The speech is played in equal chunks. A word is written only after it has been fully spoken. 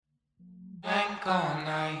Blank all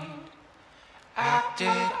night, acted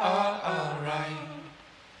all alright.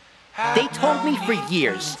 They told me for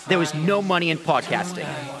years there was no money in podcasting.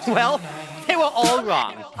 Well, they were all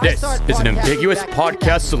wrong. This is an Ambiguous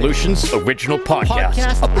Podcast Solutions original podcast.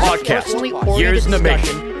 A podcast, years in the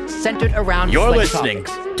making. Centered around You're slick listening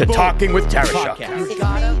topics. to Talking with Tarashuk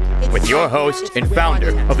Podcast. with your host and founder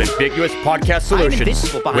of Ambiguous Podcast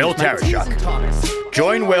Solutions, Will Tarashuk.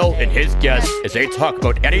 Join Will and his guests as they talk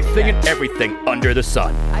about anything and everything under the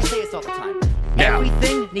sun. I say this all the time. Now,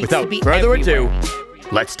 Everything needs without to be further everywhere. ado,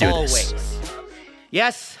 let's do Always. this.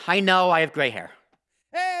 Yes, I know I have gray hair.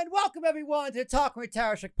 And welcome everyone to the Talking with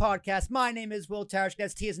Tarashuk podcast. My name is Will Tarashuk.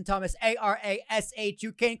 That's T as in Thomas,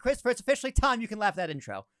 Arashuk. And Christopher, it's officially time you can laugh at that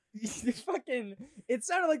intro. It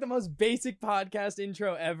sounded like the most basic podcast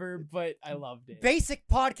intro ever, but I loved it. Basic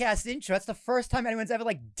podcast intro. That's the first time anyone's ever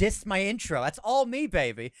dissed my intro. That's all me,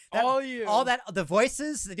 baby. All you. All that, the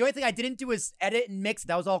voices. The only thing I didn't do was edit and mix.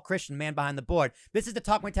 That was all Christian, man behind the board. This is the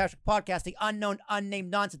Talking with Tarashuk podcast, the unknown,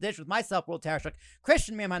 unnamed nonsense edition with myself, Will Tarashuk,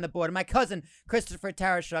 Christian, man behind the board, and my cousin, Christopher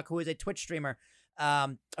Tarashuk, who is a Twitch streamer.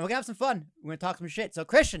 And we're gonna have some fun. We're gonna talk some shit. So,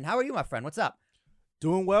 Christian, how are you, my friend? What's up?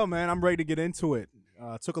 Doing well, man. I'm ready to get into it.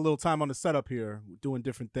 Took a little time on the setup here. We're doing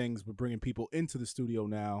different things. We're bringing people into the studio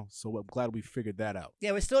now, so I'm glad we figured that out.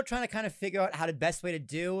 Yeah, we're still trying to kind of figure out how the best way to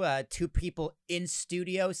do two people in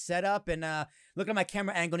studio setup, and look at my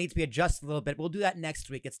camera angle needs to be adjusted a little bit. We'll do that next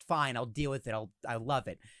week. It's fine. I'll deal with it. I love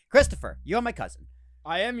it. Christopher, you're my cousin.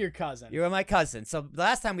 I am your cousin. You were my cousin. So the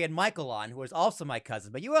last time we had Michael on, who was also my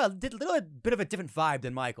cousin, but you were a little bit of a different vibe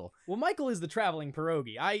than Michael. Well, Michael is the traveling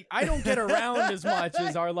pierogi. I don't get around as much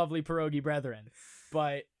as our lovely pierogi brethren,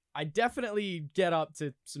 but I definitely get up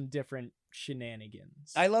to some different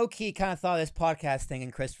shenanigans. I low-key kind of thought this podcast thing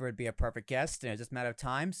and Christopher would be a perfect guest, and it was just a matter of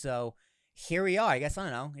time, so here we are. I guess, I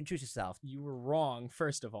don't know, introduce yourself. You were wrong,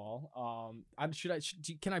 first of all.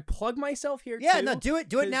 Can I plug myself here, Yeah, too? no, do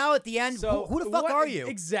it now at the end. So, who the fuck are you?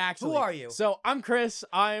 Exactly. Who are you? So, I'm Chris.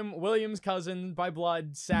 I'm William's cousin by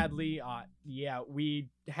blood, sadly. Yeah, we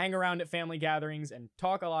hang around at family gatherings and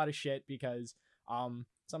talk a lot of shit because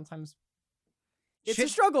sometimes it's a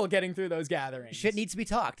struggle getting through those gatherings. Shit needs to be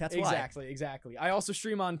talked. That's why. Exactly. I also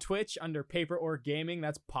stream on Twitch under Paper Orc Gaming.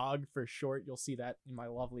 That's POG for short. You'll see that in my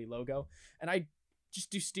lovely logo. And I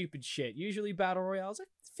just do stupid shit. Usually battle royales. I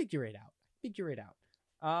figure it out.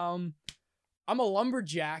 I'm a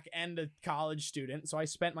lumberjack and a college student, so I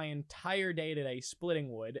spent my entire day today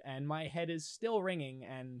splitting wood, and my head is still ringing,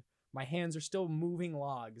 and my hands are still moving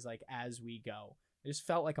logs as we go. I just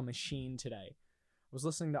felt like a machine today. I was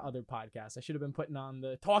listening to other podcasts. I should have been putting on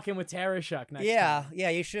the Talking with Tarashuk next time. Yeah,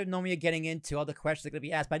 you should have known me you're getting into all the questions that are going to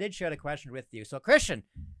be asked, but I did share the question with you. So, Christian,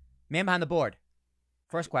 man behind the board.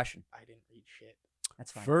 First question. I didn't read shit.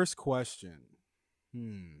 That's fine. First question.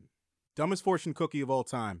 Dumbest fortune cookie of all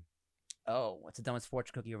time. Oh, what's the dumbest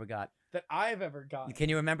fortune cookie you ever got? That I've ever gotten. Can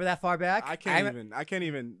you remember that far back? I can't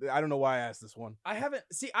even. I don't know why I asked this one. I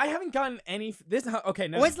haven't gotten any. Okay,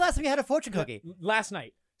 no. When's the last time you had a fortune cookie? Last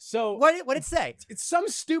night. So What did it say? it's some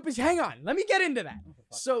stupid. Hang on, let me get into that.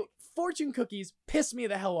 So fortune cookies piss me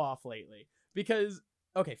the hell off lately because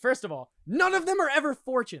okay, first of all, none of them are ever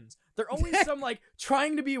fortunes. They're always some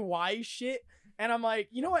trying to be wise shit, and I'm like,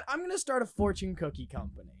 you know what? I'm gonna start a fortune cookie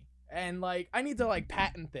company, and I need to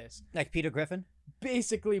patent this. Like Peter Griffin?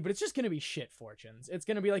 Basically, but it's just gonna be shit fortunes. It's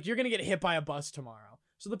gonna be you're gonna get hit by a bus tomorrow.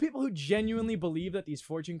 So the people who genuinely believe that these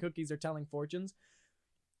fortune cookies are telling fortunes,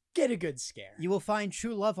 get a good scare. You will find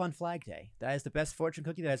true love on Flag Day. That is the best fortune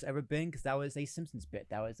cookie that has ever been because that was a Simpsons bit.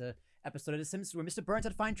 That was a episode of The Simpsons where Mr. Burns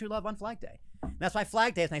had to find true love on Flag Day. And that's why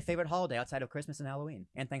Flag Day is my favorite holiday outside of Christmas and Halloween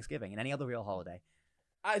and Thanksgiving and any other real holiday.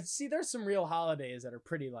 See, there's some real holidays that are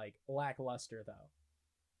pretty lackluster though,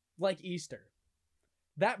 like Easter.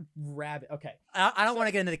 That rabbit. Okay, I don't want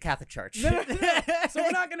to get into the Catholic Church. No. So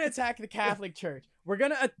we're not gonna attack the Catholic Church. We're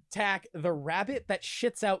gonna attack the rabbit that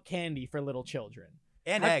shits out candy for little children.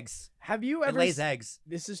 And eggs. Have you ever? It lays eggs.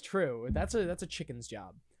 This is true. That's a chicken's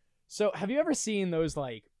job. So have you ever seen those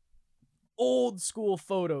old school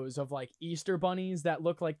photos of Easter bunnies that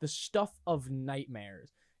look like the stuff of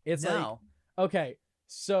nightmares? It's No. Okay,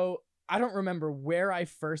 so I don't remember where I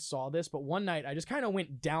first saw this, but one night I just kind of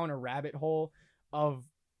went down a rabbit hole of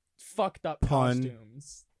fucked up Pun.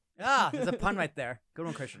 costumes. There's a pun right there. Good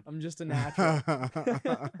one, Christian. I'm just a natural.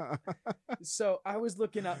 So I was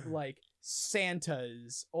looking up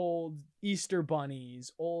Santas, old Easter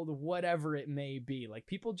bunnies, old whatever it may be.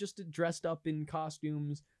 People just dressed up in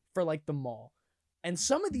costumes for the mall. And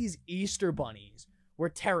some of these Easter bunnies were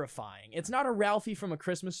terrifying. It's not a Ralphie from A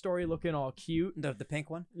Christmas Story looking all cute. The pink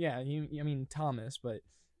one? Yeah, I mean Thomas, but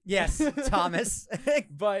Yes, Thomas.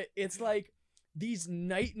 But it's like these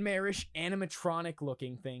nightmarish animatronic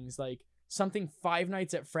looking things, like something Five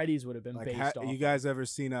Nights at Freddy's would have been Like, based off. you guys ever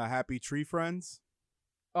seen Happy Tree Friends?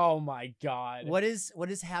 Oh my god. What is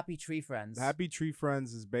Happy Tree Friends? Happy Tree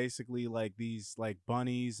Friends is basically like these like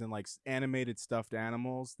bunnies and like animated stuffed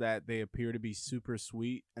animals that they appear to be super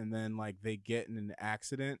sweet, and then like they get in an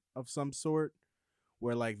accident of some sort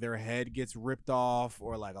where like their head gets ripped off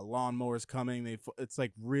or like a lawnmower's coming. It's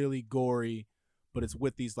like really gory, but it's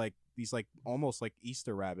with these almost like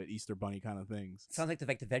Easter bunny kind of things. Sounds like the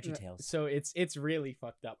Veggie Tales. So it's really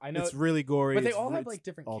fucked up. I know It's really gory, but they it's all have it's like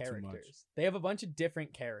different all too much. characters. They have a bunch of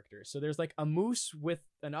different characters. So there's like a moose with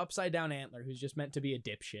an upside down antler who's just meant to be a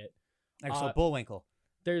dipshit. Like so Bullwinkle.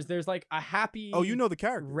 There's like a happy Oh, you know the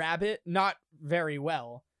character. rabbit, not very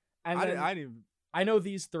well. And then I didn't. I know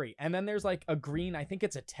these three. And then there's like a green, I think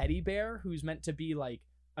it's a teddy bear who's meant to be like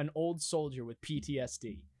an old soldier with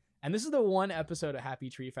PTSD. And this is the one episode of Happy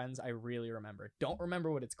Tree Friends I really remember. Don't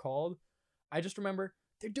remember what it's called. I just remember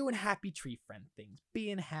they're doing happy tree friend things,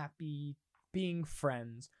 being happy, being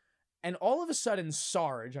friends. And all of a sudden,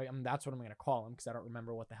 Sarge, that's what I'm going to call him because I don't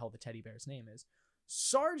remember what the hell the teddy bear's name is.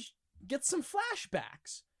 Sarge gets some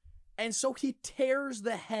flashbacks. And so he tears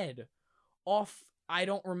the head off, I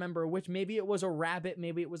don't remember which, maybe it was a rabbit,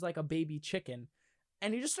 maybe it was like a baby chicken.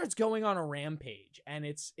 And he just starts going on a rampage. And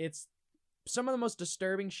it's some of the most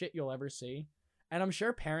disturbing shit you'll ever see. And I'm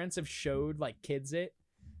sure parents have showed like kids it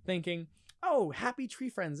thinking, oh, Happy Tree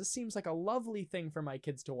Friends, this seems like a lovely thing for my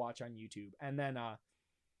kids to watch on YouTube. And then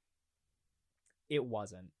it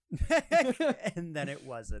wasn't. And then it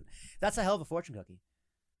wasn't. That's a hell of a fortune cookie.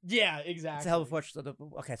 Yeah, exactly. It's a hell of a fortune.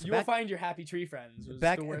 Okay, so You'll find your Happy Tree Friends. Was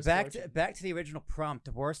back the worst back to the original prompt.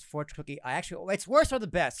 The worst fortune cookie. It's worse or the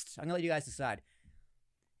best. I'm gonna let you guys decide.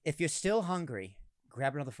 If you're still hungry,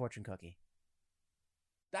 grab another fortune cookie.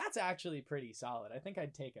 That's actually pretty solid. I think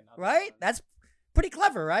I'd take another. Right? One. That's pretty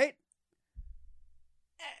clever, right?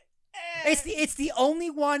 It's the only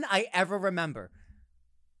one I ever remember.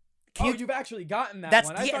 You've actually gotten that that's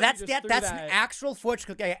one. That's an actual fortune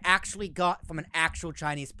cookie I actually got from an actual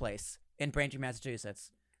Chinese place in Braintree, Massachusetts.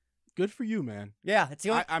 Good for you, man. Yeah, it's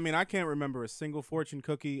the only. I mean, I can't remember a single fortune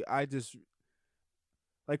cookie. I just,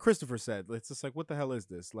 like Christopher said, it's just like, what the hell is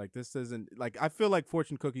this? Like, this isn't like. I feel like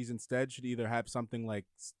fortune cookies instead should either have something like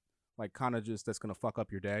kind of just that's gonna fuck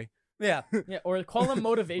up your day. Yeah, yeah, or call them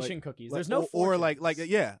motivation cookies. There's no or like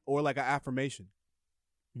or like an affirmation.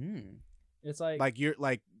 It's like you're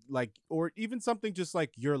like or even something just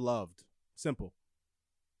like you're loved. Simple.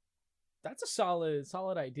 That's a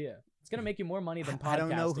solid idea. It's gonna make you more money than podcasting. I don't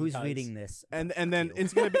know who's reading this. And then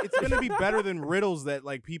it's gonna be better than riddles that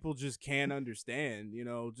like people just can't understand. You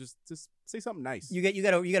know, just say something nice. You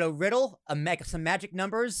get a riddle, some magic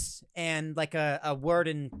numbers, and like a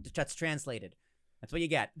word that's translated. That's what you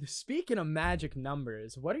get. Speaking of magic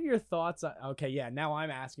numbers, what are your thoughts on... Okay, yeah, now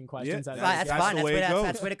I'm asking questions. Yeah, that's fine. the way it goes.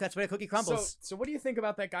 That's where the cookie crumbles. So what do you think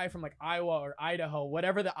about that guy from like Iowa or Idaho,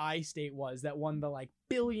 whatever the I state was, that won the like $1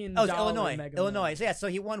 billion Illinois. Mega Illinois. So yeah, so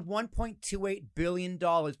he won $1.28 billion,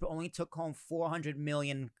 but only took home $400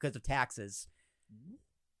 million because of taxes.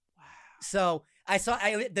 Wow. So I saw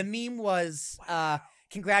the meme was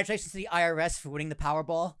congratulations to the IRS for winning the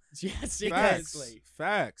Powerball. Yes, seriously.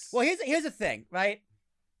 Facts. Well, here's the thing, right?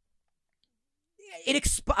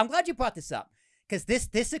 I'm glad you brought this up because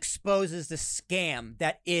this exposes the scam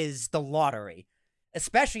that is the lottery,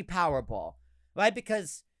 especially Powerball, right?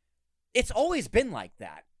 Because it's always been like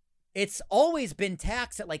that. It's always been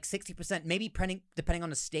taxed at like 60%, maybe depending on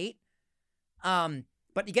the state. But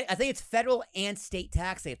I think it's federal and state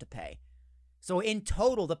tax they have to pay. So in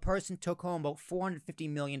total, the person took home about $450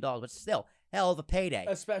 million, but still, hell of a payday.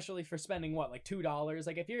 Especially for spending what, like $2?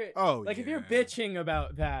 Like if you're, if you're bitching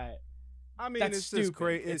about that, I mean, that's it's stupid. just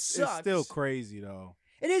crazy. It's still crazy though.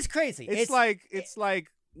 It is crazy. It's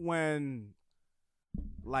like when,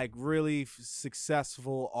 like really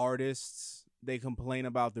successful artists, they complain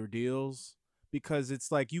about their deals. Because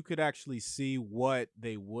it's like you could actually see what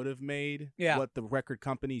they would have made, what the record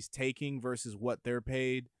company's taking versus what they're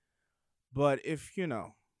paid. But if,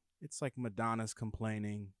 it's like Madonna's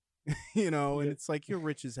complaining, and it's like you're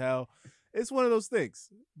rich as hell. It's one of those things.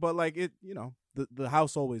 But like the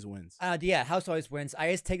house always wins. House always wins.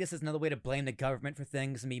 I just take this as another way to blame the government for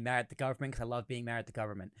things and be mad at the government because I love being mad at the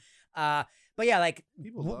government. But yeah, like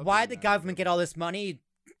why the government get all this money?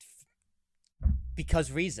 Because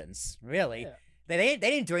reasons, really. Yeah. They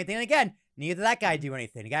didn't do anything. And again, neither did that guy do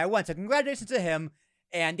anything. The guy won. So congratulations to him.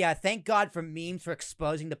 And yeah, thank God for memes for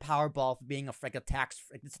exposing the Powerball for being a tax.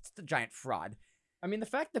 It's a giant fraud. I mean, the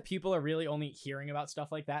fact that people are really only hearing about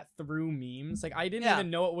stuff like that through memes, like I didn't Yeah. even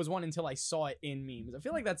know it was one until I saw it in memes. I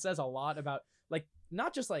feel like that says a lot about like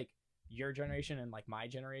not just like your generation and like my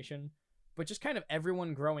generation, but just kind of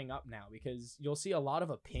everyone growing up now, because you'll see a lot of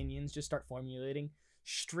opinions just start formulating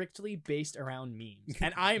strictly based around memes.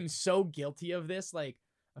 And I am so guilty of this. Like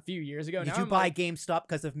a few years ago. Did Now you I'm buy like, GameStop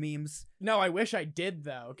because of memes? No, I wish I did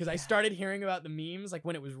though, because I started hearing about the memes like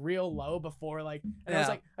when it was real low before, like, and I was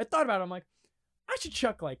Yeah. like, I thought about it. I'm like, I should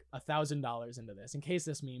chuck like $1,000 into this in case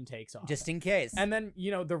this meme takes off. Just in case. And then, you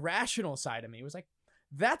know, the rational side of me was like,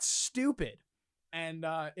 that's stupid. And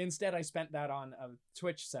instead, I spent that on a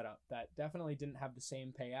Twitch setup that definitely didn't have the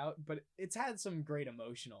same payout, but it's had some great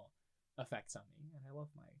emotional effects on me. And I love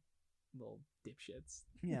my little dipshits.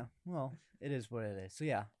 Yeah, well, it is what it is. So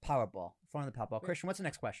yeah, Powerball. Front of the Powerball. Christian, what's the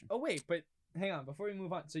next question? Oh, wait, but hang on. Before we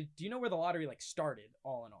move on. So do you know where the lottery like started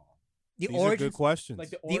all in all? The These are good questions. Like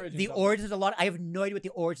the The, origins. the of origins of the lottery. I have no idea what the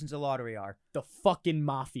origins of the lottery are. the fucking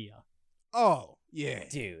mafia. Oh, yeah.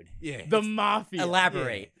 Dude, Yeah. The mafia.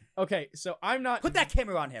 elaborate. Okay, so I'm not. Put that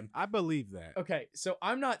camera on him. I believe that. Okay, so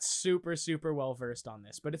I'm not super well versed on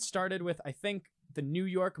this, but it started with, I think, the New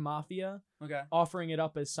York Mafia Okay. offering it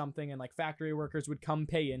up as something, and like factory workers would come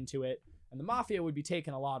pay into it, and the mafia would be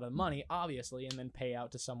taking a lot of money, obviously, and then pay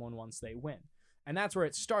out to someone once they win. And that's where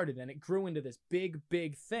it started, and it grew into this big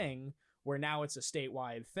thing where now it's a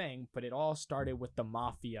statewide thing, but it all started with the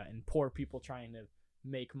mafia and poor people trying to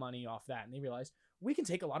make money off that, and they realized we can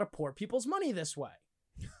take a lot of poor people's money this way.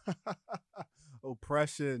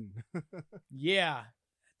 Oppression. Yeah,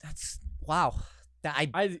 That's wow. That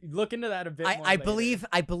I look into that a bit more I later.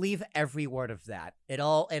 believe every word of that. It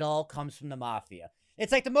all comes from the mafia.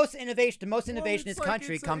 It's like the most innovation in it's this like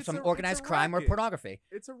country it's a- comes it's from a- organized it's a crime or racket. pornography.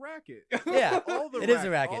 It's a racket. Yeah, All the it is a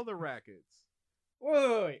racket. All the rackets.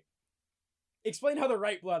 Wait. Explain how the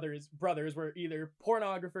Wright brothers were either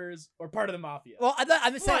pornographers or part of the mafia. Well,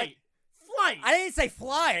 I'm saying Flight. I didn't say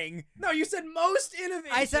flying. No, you said most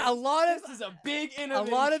innovation. I said a lot of This is a big a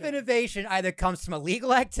innovation. lot of innovation either comes from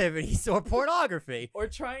illegal activities or pornography Or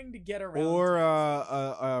trying to get around. Or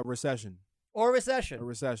taxes. a recession. or A recession.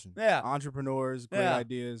 recession. Yeah. Entrepreneurs, great Yeah.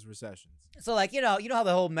 ideas, recessions. So like you know how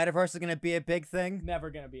the whole metaverse is gonna be a big thing. Never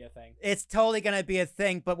gonna be a thing. It's totally gonna be a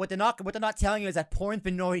thing, but what they're not telling you is that porn's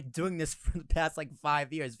been already doing this for the past like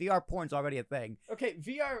 5 years. VR porn's already a thing. Okay,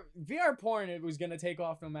 VR porn, it was gonna take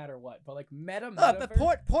off no matter what. But like But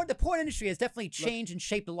metaverse. the porn industry has definitely changed and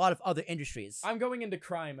shaped a lot of other industries. I'm going into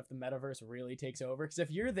crime if the metaverse really takes over. Because if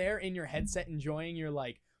you're there in your headset enjoying your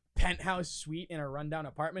like penthouse suite in a rundown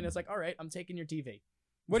apartment, it's like, all right, I'm taking your TV.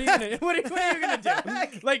 What are you gonna what are you gonna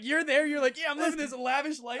do? Like you're there, you're like, yeah, I'm living this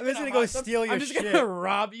lavish life. I'm just in a gonna go hot tub. steal your I'm just shit. gonna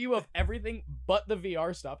rob you of everything but the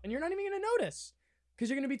VR stuff, and you're not even gonna notice. Because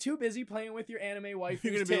you're gonna be too busy playing with your anime wife's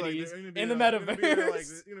You're gonna be like, titties you're gonna be in the there,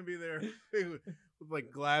 metaverse. You're gonna be there with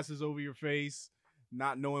like glasses over your face,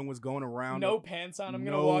 not knowing what's going around. No pants on. I'm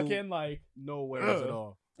gonna No- walk in like, No wares at Ugh.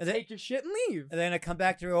 all. And then, take your shit and leave. and then I come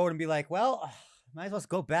back to the road and be like, well, might as well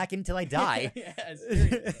go back until I die. Yeah,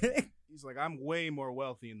 seriously. He's like, I'm way more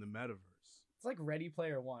wealthy in the metaverse. It's like Ready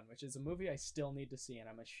Player One, which is a movie I still need to see, and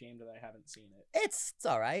I'm ashamed that I haven't seen it. it's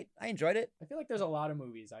all right. I enjoyed it. I feel like there's a lot of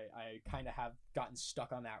movies I kind of have gotten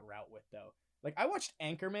stuck on that route with, though. Like, I watched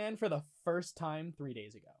Anchorman for the first time 3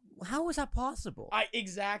 days ago. How was that possible? I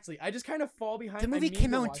just kind of fall behind. The movie I need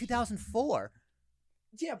came to out in watch it. 2004.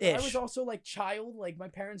 Yeah, but I ish. was also like child. Like my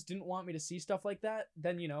parents didn't want me to see stuff like that.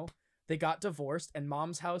 Then they got divorced, and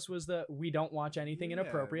Mom's house was the we don't watch anything Yeah,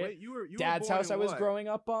 inappropriate. wait, you were Dad's born house in I was what? growing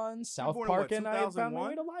up on, South born in Park, what, and I had found my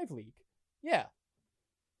way 2001? to Live Leak. Yeah.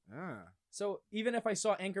 Ah. So even if I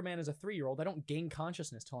saw Anchorman as a 3-year-old, I don't gain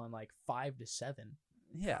consciousness till I'm like 5 to 7.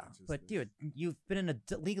 Yeah, but Consciousness. dude, you've been an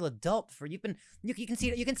legal adult for you can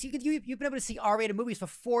see you've been able to see R-rated movies for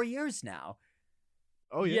 4 years now.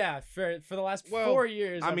 Oh Yeah, for the last Well, 4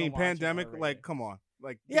 years. I I've mean, been watching pandemic. R-rated. Like, come on.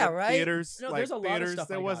 Like, Yeah, right? Theaters. No, like, there's a lot theaters, of stuff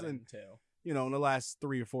there I got wasn't. into. In the last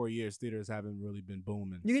 3 or 4 years, theaters haven't really been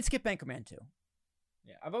booming. You can skip Anchorman too.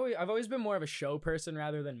 Yeah, I've always been more of a show person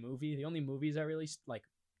rather than movie. The only movies I really like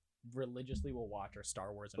religiously will watch are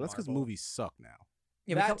Star Wars and Well, that's because Marvel. movies suck now.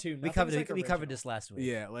 Yeah, That we, too. we covered Nothing's, like, we covered original. this last week.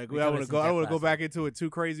 Yeah, like We I covered want this to go. in I depth want to go last back week. into it too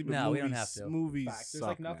crazy, but No, we movies, don't have to. movies Facts. There's suck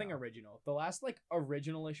like nothing now. original. The last like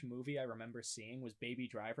original-ish movie I remember seeing was Baby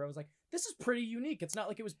Driver. I was like, this is pretty unique. It's not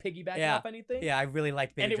like it was piggybacking Yeah. off anything. Yeah, I really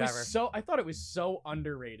liked Baby and it Driver. I thought it was so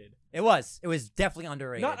underrated. It was definitely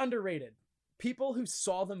underrated. Not underrated. People who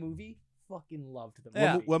saw the movie fucking loved the movie.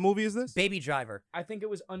 Yeah. What movie is this? Baby Driver. I think it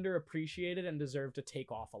was underappreciated and deserved to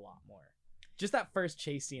take off a lot more. Just that first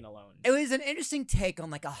chase scene alone. It was an interesting take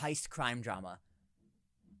on like a heist crime drama.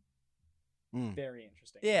 Very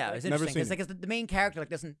interesting. Yeah, Like, it's Never interesting seen because the main character like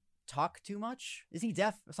doesn't talk too much. Is he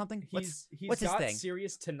deaf or something? he's what's his got thing?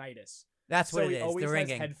 serious tinnitus. That's what So it he is. always The has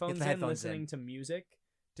ringing. headphones Get the in, headphones listening to music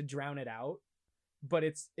to drown it out. But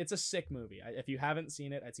it's a sick movie. If you haven't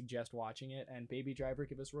seen it, I'd suggest watching it. And Baby Driver,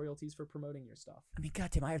 give us royalties for promoting your stuff. I mean,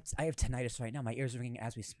 goddamn, I have tinnitus right now. My ears are ringing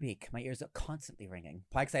as we speak. My ears are constantly ringing.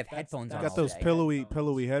 Probably because I have headphones that's- on. Got all those day.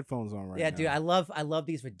 pillowy headphones on right now. Yeah, dude, I love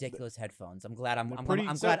these ridiculous headphones. I'm glad I'm pretty-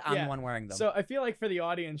 glad I'm yeah. the one wearing them. So I feel like for the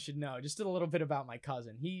audience should know just a little bit about my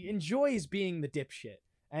cousin. He enjoys being the dipshit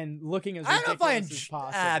and looking as I don't know if ridiculous as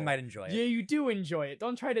possible. I might enjoy it. Yeah, you do enjoy it.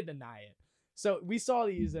 Don't try to deny it. So we saw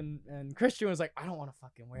these, and Christian was like, I don't want to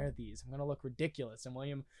fucking wear these. I'm going to look ridiculous. And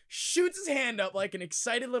William shoots his hand up like an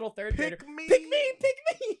excited little third grader. Pick me. Pick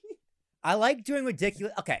me! I like doing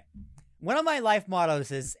ridiculous. Okay, one of my life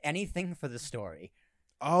mottos is anything for the story.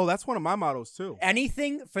 Oh, that's one of my mottos too.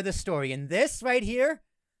 Anything for the story. And this right here,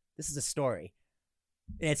 this is a story.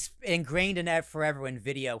 And it's ingrained in that forever in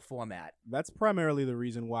video format. That's primarily the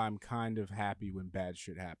reason why I'm kind of happy when bad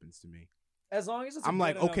shit happens to me. As long as it's I'm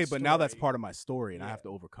like, okay, but now that's part of of my story, and I Yeah. have to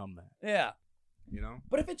overcome that. Yeah. You know?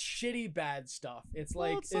 But if it's shitty bad stuff, it's Well,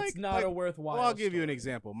 like it's it's like- not like- a worthwhile Well, I'll give you an story.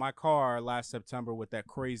 example. My car last September with that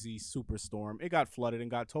crazy superstorm, it got flooded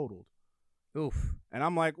and got totaled. Oof. And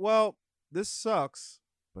I'm like, well, this sucks,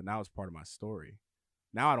 but now it's part of my story.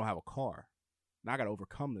 Now I don't have a car. Now I got to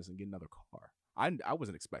overcome this and get another car. I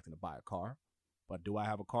wasn't expecting to buy a car, but do I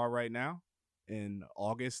have a car right now? In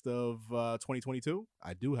August of 2022,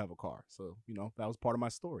 I do have a car. So, that was part of my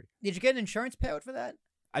story. Did you get an insurance payout for that?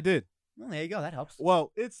 I did. Well, there you go. That helps.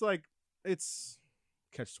 Well, it's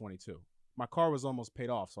catch-22. My car was almost paid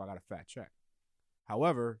off, so I got a fat check.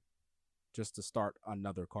 However, just to start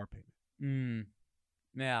another car payment.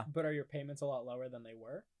 Yeah. But are your payments a lot lower than they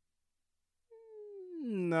were?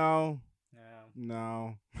 No. No.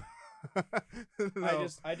 No. I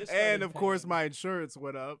just And started of course paying. my insurance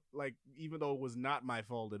went up, like even though it was not my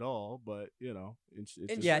fault at all, but it's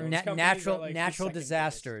just Yeah. Insurance companies Natural are like the natural second biggest.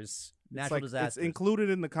 disasters. it's Natural like, disasters. It's included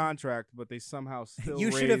in the contract, but they somehow still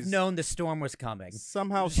You should have raised- known the storm was coming.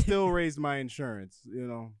 Somehow still raised my insurance,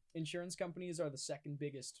 Insurance companies are the second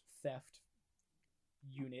biggest theft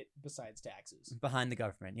unit besides taxes. Behind the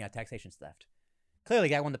government. Yeah, taxation's theft. Clearly,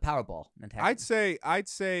 guy won the Powerball. And I'd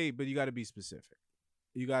say, but you got to be specific.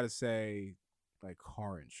 You got to say like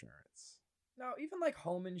car insurance. No, even like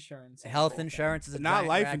home insurance. and health stuff like that. insurance is a Not giant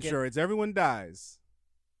life racket. insurance. Everyone dies.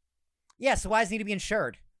 Yeah, so why does it need to be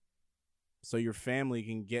insured? So your family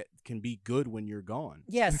can be good when you're gone.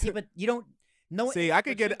 Yeah, see, but you don't. No, See, I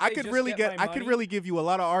could But shouldn't I they could just really get my I could money? really give you a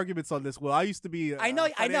lot of arguments on this. Well, I used to be. I know.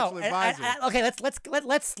 Financial advisor. Okay,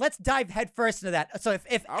 let's dive headfirst into that. So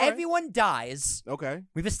if All right. everyone dies, Okay,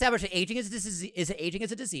 we've established that aging is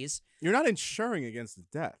a disease. you're not insuring against the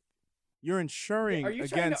death. You're insuring Are you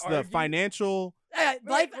trying to against the argue- financial. Wait,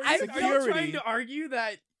 Life, were I, you, are you trying security. to argue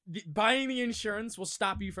that buying the insurance will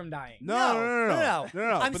stop you from dying? No.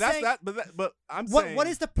 I'm But that's saying- that. But I'm saying what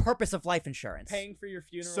is the purpose of life insurance? Paying for your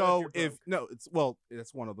funeral. So if you're broke.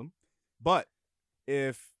 that's one of them. But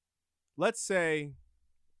if let's say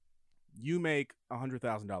you make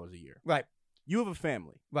 $100,000 a year, Right, you have a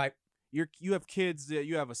family. right. You have kids.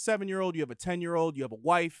 You have a 7-year-old. You have a 10-year-old. You have a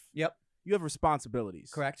wife. Yep, You have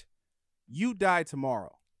responsibilities. correct. You die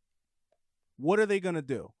tomorrow. What are they gonna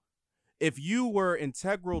do? If you were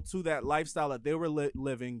integral to that lifestyle that they were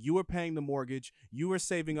living, you were paying the mortgage, you were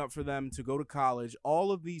saving up for them to go to college,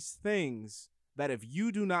 all of these things that if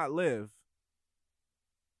you do not live,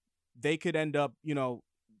 they could end up,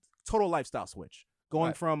 total lifestyle switch. Going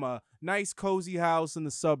Right. from a nice, cozy house in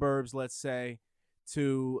the suburbs, let's say,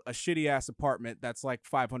 to a shitty ass apartment that's like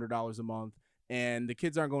 $500 a month, and the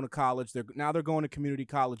kids aren't going to college. They're going to community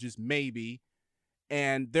colleges, maybe,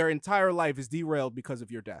 and their entire life is derailed because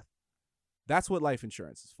of your death. That's what life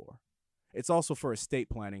insurance is for. It's also for estate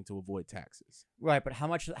planning to avoid taxes. Right, but how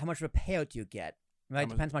much of a payout do you get? Right, How much-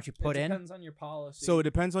 depends how much you put it in. depends on your policy. So it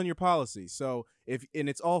depends on your policy. So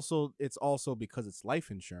it's also because it's life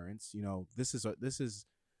insurance. This is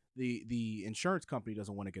the insurance company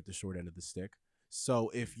doesn't want to get the short end of the stick. So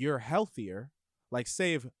if you're healthier, like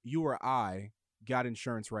say if you or I got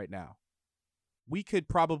insurance right now, we could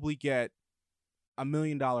probably get $1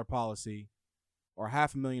 million policy or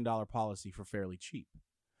 $500,000 policy for fairly cheap.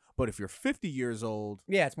 But if you're 50 years old,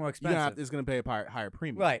 Yeah, it's more expensive. it's going to pay a higher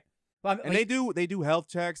premium. Right. Well, And they do health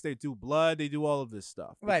checks, they do blood, they do all of this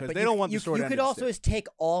stuff. Right, because but they don't want the you short You end could of the also stick. just take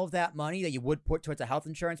all of that money that you would put towards a health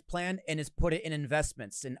insurance plan and just put it in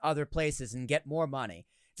investments in other places and get more money.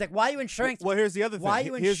 It's like, why are you insuring? Well, here's the other thing. Why are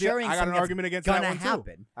you insuring I got an something argument that's against that gonna one too.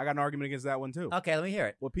 happen? I got an argument against that one too. Okay, let me hear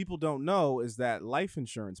it. What people don't know is that life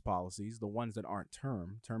insurance policies, the ones that aren't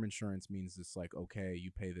term insurance means it's like, okay, you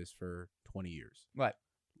pay this for 20 years. Right.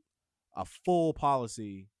 A full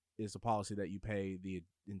policy is a policy that you pay the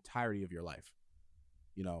entirety of your life.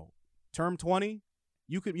 You know, term 20,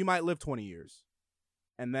 you might live 20 years.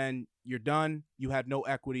 And then you're done. You had no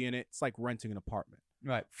equity in it. It's like renting an apartment.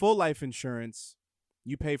 Right. Full life insurance,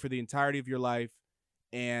 you pay for the entirety of your life,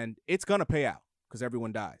 and it's going to pay out because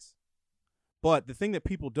everyone dies. But the thing that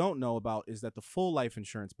people don't know about is that the full life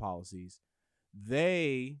insurance policies,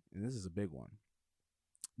 and this is a big one,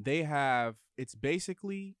 it's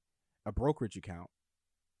basically a brokerage account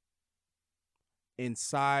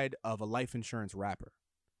inside of a life insurance wrapper.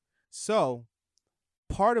 So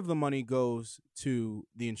part of the money goes to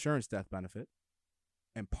the insurance death benefit,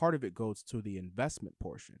 and part of it goes to the investment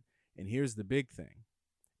portion. And here's the big thing.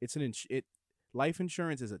 Life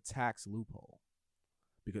insurance is a tax loophole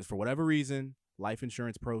because for whatever reason, life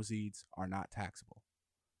insurance proceeds are not taxable.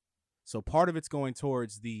 So part of it's going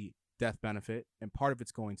towards the death benefit and part of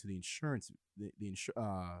it's going to the insurance,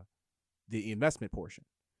 the investment portion.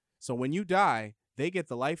 So when you die, they get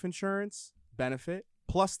the life insurance benefit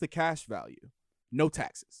plus the cash value, no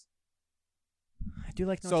taxes. I do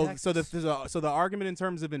like taxes. So the argument in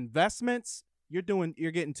terms of investments, you're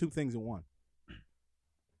getting two things in one.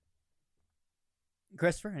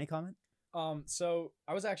 Christopher, any comment? So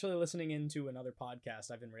I was actually listening into another podcast.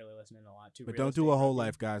 I've been really listening a lot to. But don't do a whole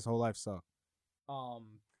life, guys. Whole life suck.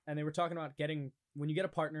 And they were talking about when you get a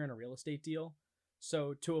partner in a real estate deal.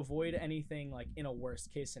 So to avoid anything like in a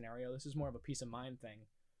worst case scenario, this is more of a peace of mind thing.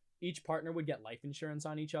 Each partner would get life insurance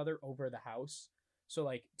on each other over the house. So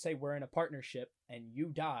like, say we're in a partnership and you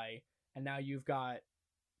die, and now you've got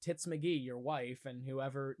Tits McGee, your wife, and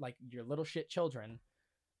whoever, like your little shit children.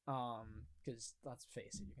 Because let's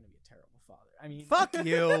face it, you're gonna be a terrible father. I mean, fuck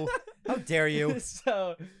you! How dare you?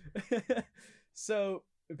 So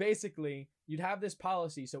basically, you'd have this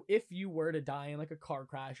policy. So if you were to die in like a car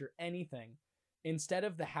crash or anything, instead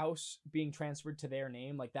of the house being transferred to their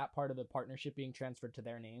name, like that part of the partnership being transferred to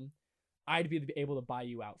their name, I'd be able to buy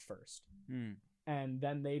you out first. And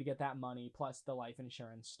then they'd get that money plus the life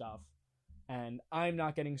insurance stuff. And I'm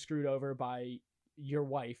not getting screwed over by your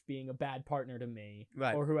wife being a bad partner to me,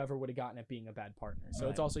 right, or whoever would have gotten it being a bad partner. So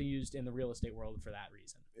right. It's also used in the real estate world for that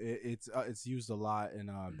reason. It's used a lot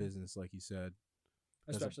in business, like you said,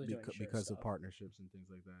 especially because of partnerships and things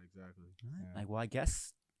like that. Exactly. Right. Yeah. Like, well, I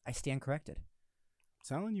guess I stand corrected.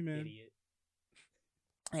 I'm telling you, man. Idiot.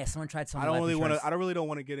 Yeah, someone tried something. I really don't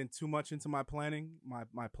want to get in too much into my planning,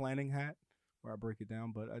 my planning hat, where I break it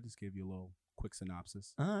down. But I just gave you a little quick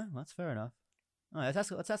synopsis. Well, that's fair enough. All right,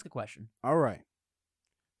 let's ask a question. All right.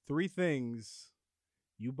 3 things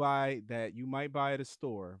you buy that you might buy at a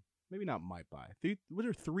store. Maybe not might buy. What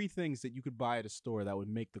are 3 things that you could buy at a store that would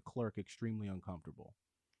make the clerk extremely uncomfortable?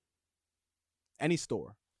 Any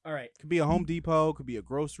store. All right. Could be a Home Depot. Could be a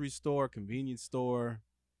grocery store, convenience store.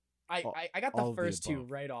 I got the first 2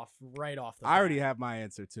 right off the bat. I already have my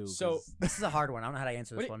answer too. So this is a hard one. I don't know how to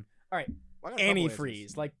answer this one. All right.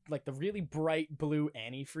 Antifreeze, like the really bright blue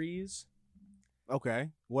antifreeze. Okay.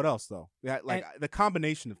 What else though? Yeah, like the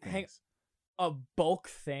combination of things. A bulk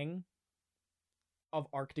thing of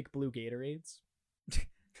Arctic blue Gatorades.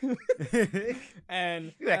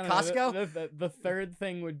 And at Costco. The third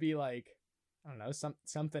thing would be like, I don't know,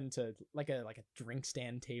 something to like a drink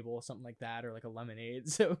stand table, something like that, or like a lemonade.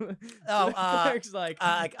 So clerk's like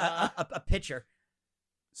a pitcher.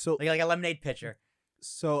 So like a lemonade pitcher.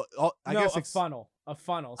 So I guess a funnel. A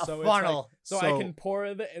funnel. So funnel. It's like, so I can pour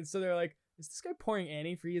and so they're like, is this guy pouring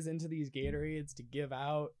antifreeze into these Gatorades to give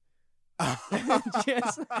out?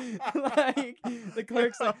 Just like the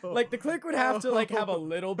clerk's like the clerk would have to like have a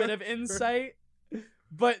little bit of insight,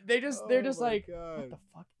 but they're just like, God. what the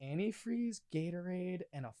fuck? Antifreeze, Gatorade,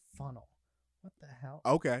 and a funnel. What the hell?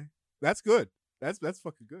 Okay, that's good. That's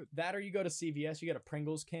fucking good. That, or you go to CVS, you get a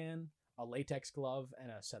Pringles can, a latex glove, and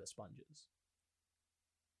a set of sponges.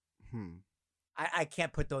 I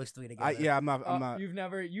can't put those 3 together. I'm not. You've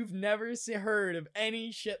never heard of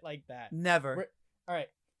any shit like that. Never. All right.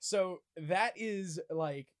 So that is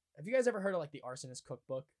like, have you guys ever heard of like the Arsonist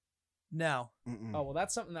Cookbook? No. Mm-mm. Oh, well,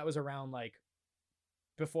 that's something that was around like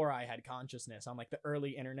before I had consciousness on like the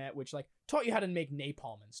early internet, which like taught you how to make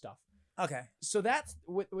napalm and stuff. Okay. So that's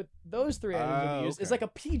with those 3 items that we use. It's like a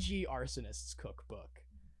PG Arsonist's Cookbook,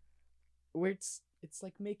 where it's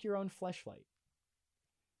like make your own fleshlight.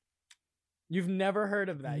 You've never heard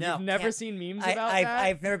of that. No, You've never seen memes about that.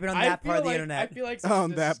 I've never been on that part of the internet. I feel like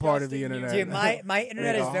on that part of the internet. Dude, my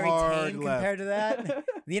internet is very tame compared to that.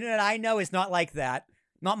 The internet I know is not like that.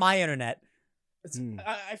 Not my internet.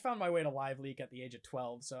 I found my way to Live Leak at the age of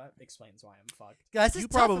 12, so that explains why I'm fucked. Guys, You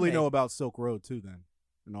probably know about Silk Road too, then,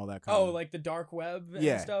 and all that kind of. Oh, like the dark web and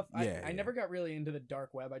Yeah, stuff? yeah, I never got really into the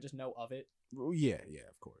dark web. I just know of it. Yeah,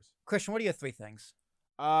 of course. Christian, what are your 3 things?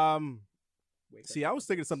 Wait, See, I was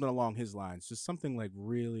thinking something along his lines, just something like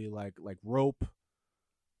really like rope,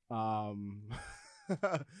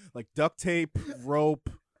 like duct tape, rope,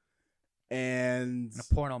 and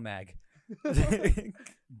A porno mag.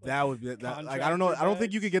 that would be that. Like I don't know. I don't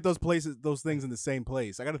think you could get those things in the same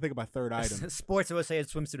place. I got to think of my third item. Sports Illustrated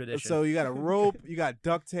swimsuit edition. So you got a rope, you got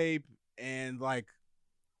duct tape, and like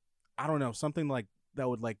I don't know, something like that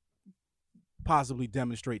would like possibly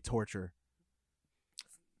demonstrate torture.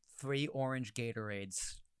 3 orange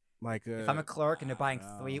Gatorades. Like If I'm a clerk and they're buying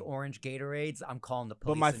 3 orange Gatorades, I'm calling the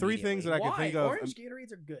police. But my 3 things that I can Why? think of. Orange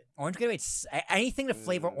Gatorades are good. Orange Gatorades, anything to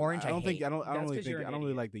flavor orange. I don't hate. think I don't That's really 'cause think you're I an don't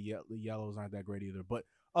really idiot. like the yellows aren't that great either. But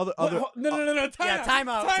other No. Time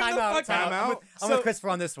out. I'm with Christopher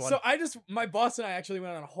on this one. So my boss and I actually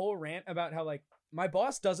went on a whole rant about how like my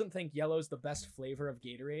boss doesn't think yellow's the best flavor of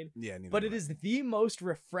Gatorade, yeah, neither but do it I. is the most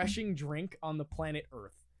refreshing drink on the planet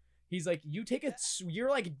Earth. He's like, you're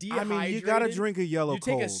like dehydrated. I mean, you gotta drink a yellow You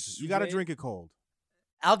take a cold. You gotta swig- drink it cold.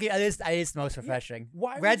 I'll get it is the most refreshing.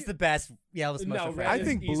 Why would Red's you- the best. Yellow's the most No, refreshing. Red I is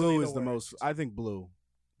think easily blue the is the most. worst. I think blue.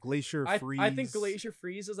 Glacier Freeze. I think Glacier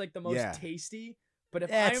Freeze is like the most Yeah. tasty. But if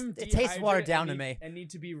Yeah, I'm it tastes watered dehydrated down and to need- me. and need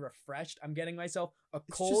to be refreshed, I'm getting myself a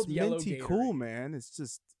It's cold just yellow minty Gatorade. cool, man. It's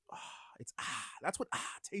just. That's what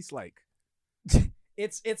tastes like.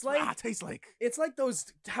 It's like Tastes like. it's like those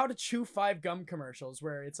how to chew 5 gum commercials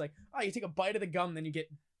where it's like, oh, you take a bite of the gum, then you get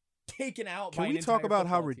taken out. Can by we an talk entire about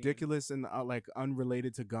how football team. ridiculous and like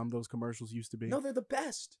unrelated to gum those commercials used to be? No, they're the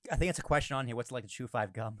best. I think it's a question on here. What's it like to chew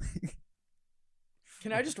 5 gum?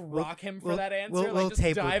 Can I just rock him for we'll- that answer? we'll like just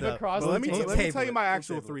tape it, dive though. across Well, the let me table? let me table tell you it. my We'll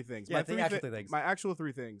actual table it. 3 things. Yeah, My the actual 3 things. My actual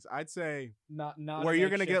 3 things. I'd say Not where a you're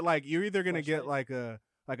gonna get makeshift like you're either gonna get fleshlight.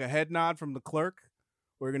 like a head nod from the clerk,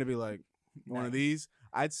 or you're gonna be like one of Nice. these.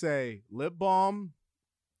 I'd say lip balm,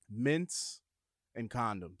 mints, and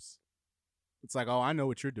condoms. It's like, oh, I know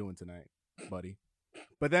what you're doing tonight, buddy.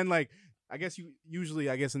 But then like I guess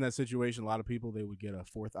in that situation, a lot of people they would get a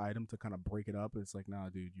 4th item to kind of break it up. It's like, nah,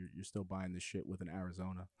 dude, you're still buying this shit with an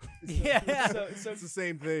Arizona. Yeah. So It's the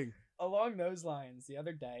same thing. along those lines, the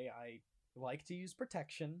other day I like to use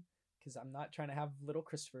protection because I'm not trying to have little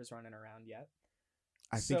Christophers running around yet.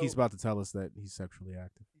 I think he's So- about to tell us that he's sexually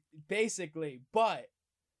active. Basically, but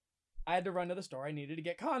I had to run to the store. I needed to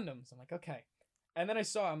get condoms. I'm like, okay. And then I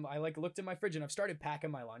saw him. I like looked in my fridge and I've started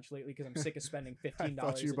packing my lunch lately because I'm sick of spending $15 I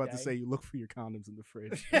thought you were a about to day. say you look for your condoms in the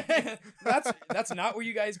fridge. that's not where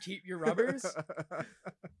you guys keep your rubbers.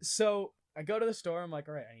 So I go to the store. I'm like,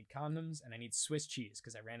 all right, I need condoms and I need Swiss cheese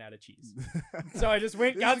because I ran out of cheese. So I just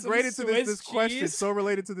went, got This is some great into Swiss this question. cheese So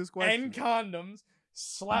related to this question. and condoms,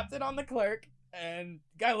 slapped it on the clerk, and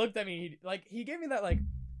guy looked at me. He gave me that like,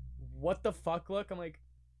 what the fuck look. I'm like,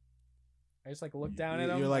 I just like looked down at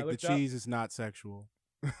him. You're I like, the looked up. cheese is not sexual.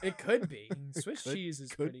 It could be. Swiss Could- cheese is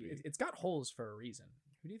could pretty. be. It's got holes for a reason.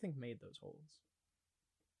 Who do you think made those holes?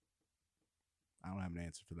 I don't have an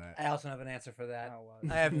answer for that. I also don't have an answer for that. Oh,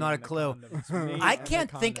 I have not a the clue. condoms. Me I and the can't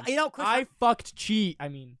think. condoms. You know, Chris. I fucked cheat. I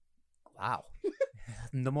mean, Wow.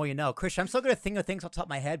 The more you know, Christian. I'm still good at thinking of things off the top of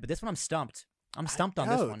my head, but this one I'm stumped. I'm stumped on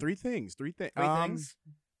this one. 3 things. 3 things. 3 things.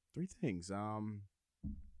 3 things.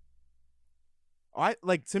 I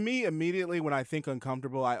like to me immediately when I think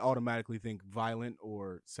uncomfortable, I automatically think violent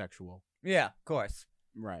or sexual. Yeah, of course.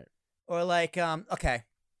 Right. Or like, okay,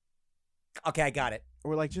 I got it.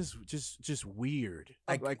 Or like just weird.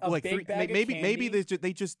 Like a like big bag of maybe candy?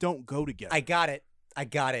 they just don't go together. I got it.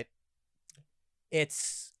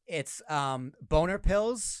 It's boner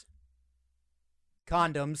pills,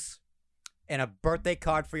 condoms, and a birthday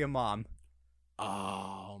card for your mom.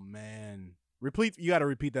 Oh man. You got to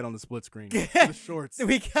repeat that on the split screen. The shorts.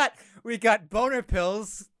 we got boner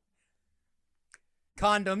pills,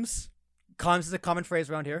 condoms. Condoms is a common phrase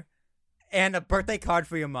around here, and a birthday card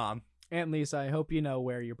for your mom. Aunt Lisa, I hope you know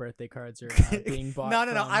where your birthday cards are being bought. No.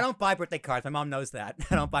 from. I don't buy birthday cards. My mom knows that.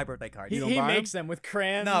 I don't buy birthday cards. He, don't he buy 'em? makes them with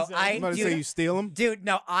crayons. No, and- I'm about to say Dude. you steal them. Dude,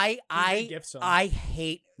 no, re-gifts 'em. I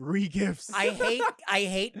hate Re-gifts. I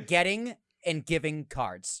hate getting and giving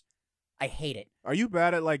cards. I hate it. Are you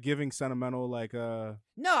bad at like giving sentimental like No,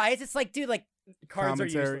 it's just like, dude, like cards are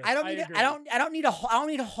commentary. useless. I don't need agree. I don't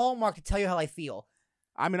need a hallmark to tell you how I feel.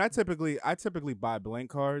 I mean I typically buy blank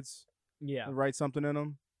cards Yeah. and write something in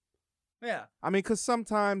them. Yeah. I mean, because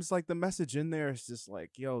sometimes like the message in there is just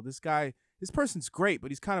like, yo, this guy this person's great,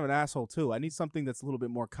 but he's kind of an asshole too. I need something that's a little bit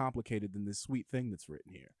more complicated than this sweet thing that's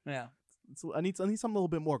written here. Yeah. I need something a little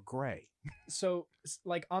bit more gray. So,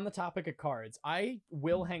 like, on the topic of cards, I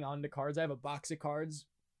will hang on to cards. I have a box of cards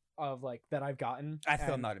of like that I've gotten. I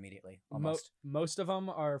fill them out immediately. Almost. Most of them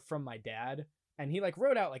are from my dad, and he like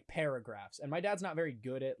wrote out like paragraphs. And my dad's not very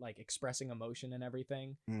good at like expressing emotion and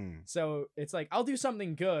everything. So it's like I'll do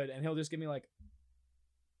something good, and he'll just give me like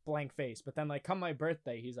blank face. But then like come my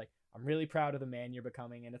birthday, he's like, "I'm really proud of the man you're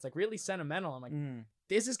becoming," and it's like really sentimental. I'm like,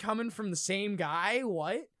 this is coming from the same guy.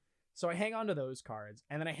 What? So I hang on to those cards,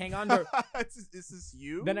 and then I hang on to. Is this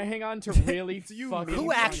you? Then I hang on to really fucking.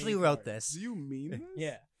 Who actually funny wrote cards. this? Do you mean this?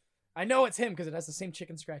 Yeah, I know it's him because it has the same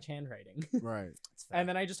chicken scratch handwriting. Right. And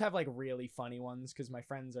then I just have like really funny ones because my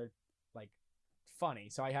friends are like funny.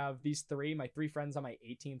 So I have these my three friends on my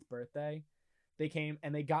 18th birthday. They came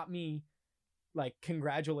and they got me like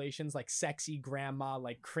congratulations, like sexy grandma,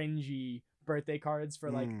 like cringy birthday cards for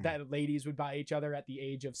like that ladies would buy each other at the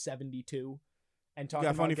age of 72. And talking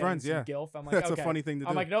about funny getting friends, some yeah. gilf. I'm like, That's okay. a funny thing to do.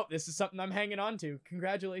 I'm like, nope, this is something I'm hanging on to.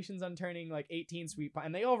 Congratulations on turning like 18, sweet pie.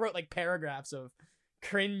 And they all wrote like paragraphs of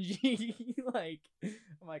cringy, like,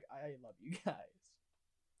 I'm like, I love you guys.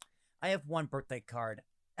 I have one birthday card.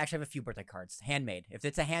 Actually, I have a few birthday cards. Handmade. If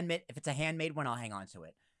it's a handmade one, I'll hang on to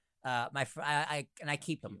it. I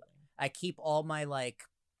keep them. I keep all my like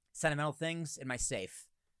sentimental things in my safe.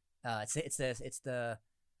 And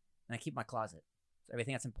I keep my closet. So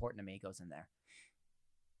everything that's important to me goes in there.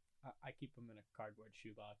 I keep them in a cardboard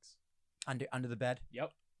shoebox. Under the bed.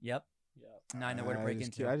 Yep. Now I know where to break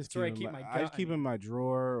into. I just keep keep them in my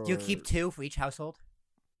drawer. Do you keep two for each household?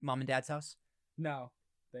 Mom and dad's house? No,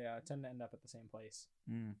 they tend to end up at the same place.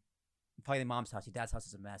 Probably the mom's house. Your dad's house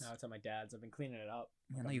is a mess. No, it's at my dad's. I've been cleaning it up.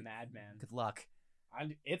 Yeah, Like a madman. Good luck.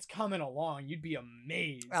 It's coming along. You'd be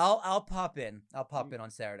amazed. I'll pop in. I'll pop in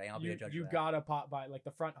on Saturday. I'll be a judge. You of that. gotta pop by like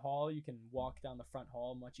the front hall. You can walk down the front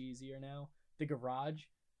hall much easier now. The garage.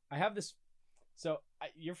 I have this. So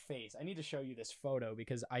your face. I need to show you this photo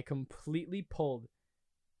because I completely pulled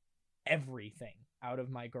everything out of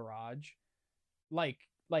my garage, like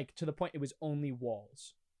to the point it was only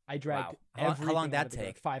walls. I dragged everything. How long did out that of the garage.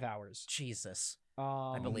 take? 5 hours. Jesus.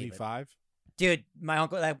 I believe it. 5. Dude, my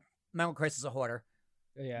uncle Chris is a hoarder.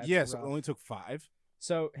 Yeah. Yes, rough. it only took 5.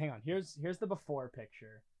 So hang on. Here's the before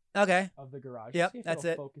picture Okay. of the garage. Yep, See if that's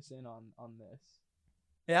it'll it. Focus in on this.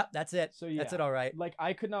 Yeah, that's it. So yeah, that's it. All right. Like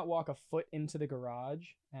I could not walk a foot into the garage,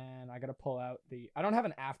 and I gotta pull out I don't have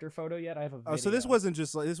an after photo yet. I have a video. Oh, so this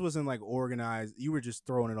wasn't like organized. You were just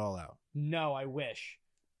throwing it all out. No, I wish.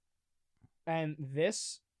 And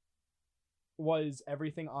this was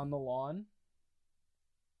everything on the lawn.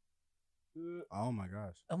 Oh my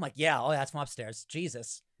gosh. Oh my, yeah. Oh, that's from upstairs.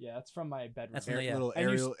 Jesus. Yeah, that's from my bedroom. That's yeah. Little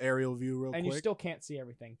And aerial view real and quick. you still can't see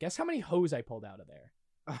everything. Guess how many hose I pulled out of there?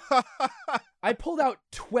 I pulled out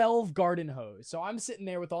 12 garden hose. So I'm sitting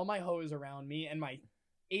there with all my hose around me and my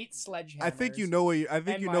 8 sledgehammers. I think you know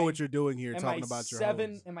what you're doing here, talking about your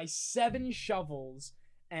hose. And my 7 shovels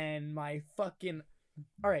and my fucking.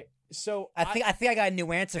 All right, so I think I got a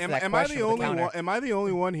new answer for that am question. Am I the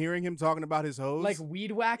only one hearing him talking about his hose? like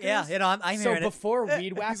weed whackers? Yeah, you know, I'm hearing so before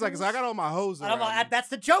weed whackers. He's like, 'cause I got all my hoses. around me." That's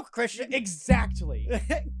the joke, Christian. Exactly.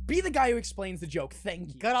 Be the guy who explains the joke.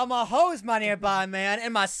 Thank you. Got all my hose money nearby, man,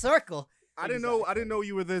 in my circle. I didn't know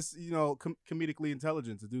you were this, comedically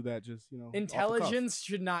intelligent to do that. Just off the cuff. Intelligence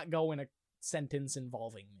should not go in a sentence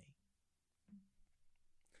involving me.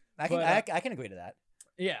 I can agree to that.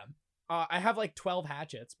 Yeah. I have like 12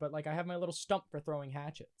 hatchets, but like I have my little stump for throwing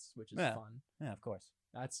hatchets, which is fun. Yeah, of course.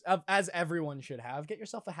 That's as everyone should have. Get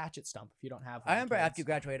yourself a hatchet stump if you don't have one. I remember kids. after you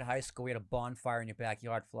graduated high school, we had a bonfire in your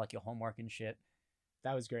backyard for like your homework and shit.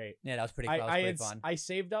 That was great. Yeah, that was pretty fun. I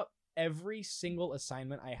saved up every single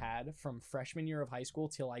assignment I had from freshman year of high school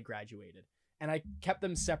till I graduated. And I kept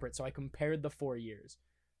them separate, so I compared the 4 years.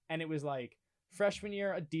 And it was like freshman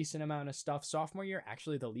year, a decent amount of stuff. Sophomore year,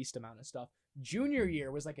 actually the least amount of stuff. Junior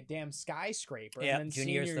year was like a damn skyscraper. Yeah, and then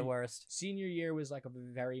junior year's the worst. Senior year was like a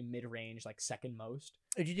very mid-range, like second most.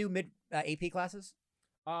 Did you do AP classes?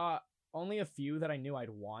 Only a few that I knew I'd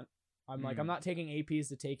want. I'm like, I'm not taking APs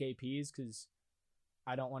to take APs because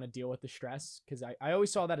I don't want to deal with the stress, because I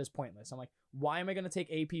always saw that as pointless. I'm like, why am I going to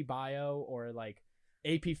take AP bio or like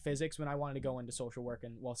AP physics when I wanted to go into social work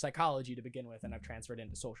and, well, psychology to begin with, and I've transferred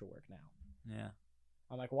into social work now. Yeah.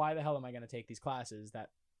 I'm like, why the hell am I going to take these classes that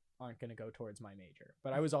aren't going to go towards my major?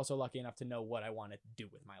 But I was also lucky enough to know what I wanted to do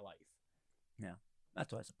with my life. Yeah,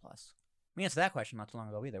 that's always a plus. We answered that question not too long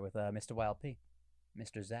ago either with Mr. YLP,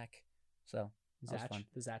 Mr. Zach. So that was fun.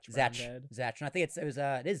 The Zach. Zach. And I think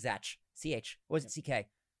it is Zach. CH. Or was it CK? I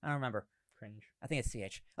don't remember. Cringe. I think it's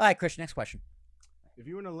CH. All right, Christian, next question. If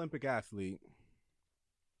you were an Olympic athlete,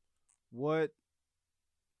 what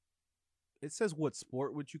it says what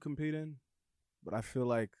sport would you compete in? But I feel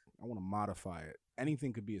like I want to modify it.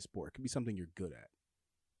 Anything could be a sport. It could be something you're good at.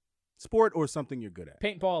 Sport or something you're good at.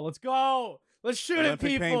 Paintball. Let's go. Let's shoot at Olympic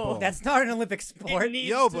people. paintball. That's not an Olympic sport. It needs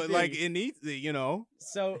Yo, to but be. like it needs, you know.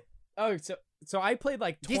 So I played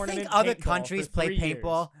like Do you tournament think other paintball countries for play 3 years.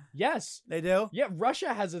 paintball? Yes. They do? Yeah,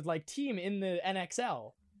 Russia has a like team in the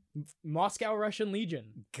NXL. Moscow Russian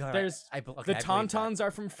Legion. God, There's the the Tauntauns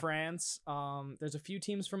are from France. There's a few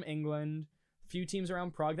teams from England, a few teams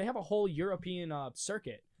around Prague. They have a whole European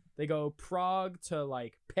circuit. They go Prague to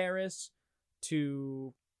like Paris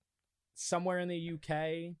to somewhere in the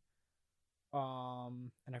UK.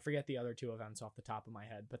 And I forget the other 2 events off the top of my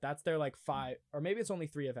head, but that's their like 5, or maybe it's only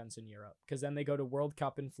 3 events in Europe, because then they go to World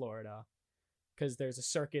Cup in Florida, because there's a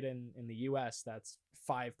circuit in the US that's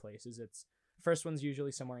 5 places. It's first one's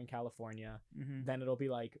usually somewhere in California, then it'll be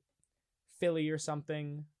like Philly or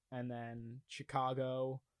something, and then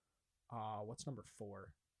Chicago. What's number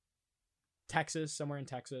 4? Texas, somewhere in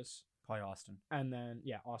Texas. Probably Austin. And then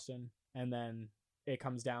Austin, and then it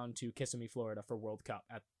comes down to Kissimmee, Florida for World Cup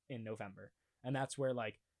in November. And that's where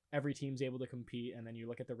like every team's able to compete, and then you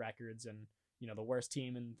look at the records, and you know the worst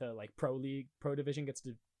team in the like pro division gets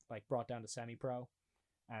to like brought down to semi-pro,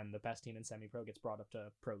 and the best team in semi-pro gets brought up to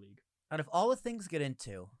pro league. Out of all the things to get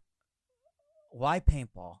into, why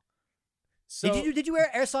paintball? So Did you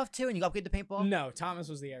wear airsoft too and you upgrade to paintball? No, Thomas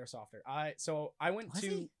was the airsofter. I went Was to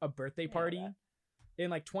he? a birthday party in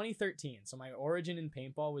like 2013. So my origin in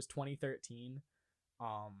paintball was 2013.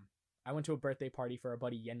 I went to a birthday party for our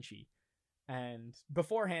buddy Yenshi. And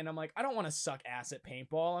beforehand, I'm like, I don't want to suck ass at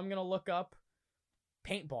paintball. I'm going to look up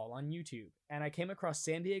paintball on YouTube. And I came across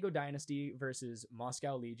San Diego Dynasty versus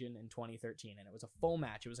Moscow Legion in 2013. And it was a full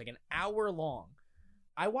match. It was like an hour long.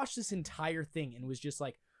 I watched this entire thing and was just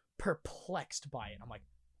like perplexed by it. I'm like,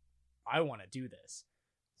 I want to do this.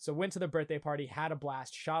 So went to the birthday party, had a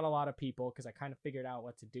blast, shot a lot of people because I kind of figured out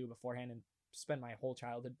what to do beforehand and spent my whole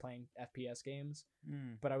childhood playing FPS games.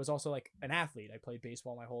 But I was also like an athlete. I played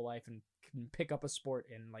baseball my whole life and can pick up a sport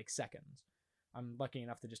in like seconds. I'm lucky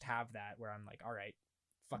enough to just have that where I'm like, all right,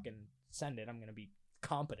 fucking send it. I'm going to be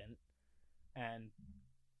competent. And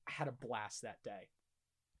I had a blast that day.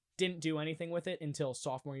 Didn't do anything with it until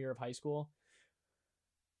sophomore year of high school.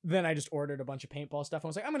 Then I just ordered a bunch of paintball stuff. I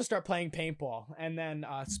was like, I'm going to start playing paintball. And then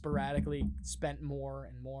sporadically spent more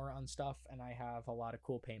and more on stuff. And I have a lot of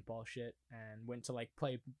cool paintball shit. And went to like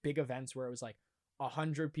play big events where it was like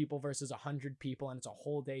 100 people versus 100 people. And it's a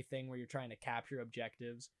whole day thing where you're trying to capture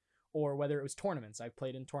objectives. Or whether it was tournaments. I've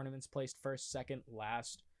played in tournaments, placed first, second,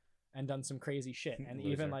 last. And done some crazy shit. And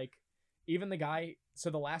even the guy... So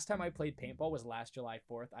the last time I played paintball was last July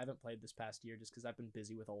 4th. I haven't played this past year just because I've been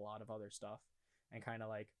busy with a lot of other stuff. And kind of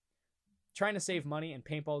like trying to save money, and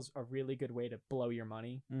paintball's a really good way to blow your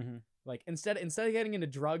money. Like instead of getting into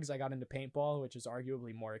drugs, I got into paintball, which is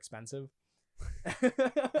arguably more expensive.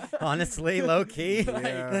 Honestly, low key,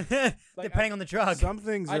 Yeah. depending on the drug. Some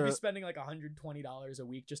things I'd are be spending like $120 a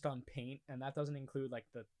week just on paint, and that doesn't include like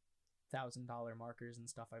the $1,000 markers and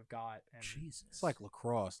stuff I've got. And Jesus, it's like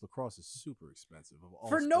lacrosse. Lacrosse is super expensive of all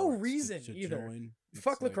for no sports reason to either. join. It's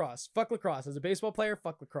Fuck like- lacrosse. Fuck lacrosse. As a baseball player,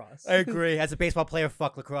 fuck lacrosse. I agree. As a baseball player,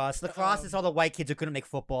 fuck lacrosse. Lacrosse is all the white kids who couldn't make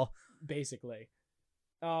football. Basically.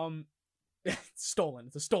 Stolen.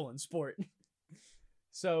 It's a stolen sport.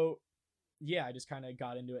 So, yeah, I just kind of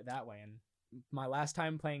got into it that way. And my last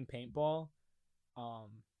time playing paintball, I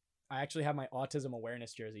actually had my autism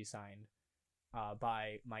awareness jersey signed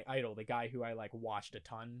by my idol, the guy who I like watched a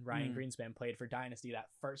ton. Ryan Greenspan played for Dynasty, that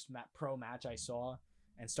first pro match I saw,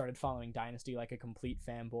 and started following Dynasty like a complete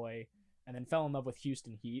fanboy, and then fell in love with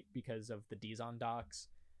Houston Heat because of the Dizon docs,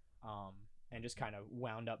 and just kind of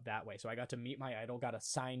wound up that way. So I got to meet my idol, got a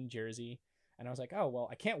signed jersey, and I was like, oh, well,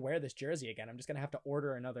 I can't wear this jersey again. I'm just going to have to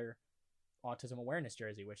order another autism awareness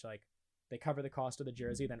jersey, which like they cover the cost of the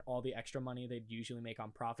jersey, then all the extra money they'd usually make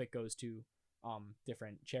on profit goes to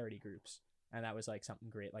different charity groups. And that was like something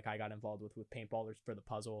great. Like I got involved with paintballers for the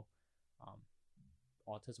puzzle,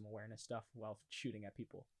 autism awareness stuff while shooting at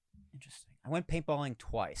people. Interesting. I went paintballing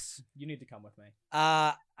twice. You need to come with me.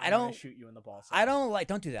 I I'm don't gonna shoot you in the ball.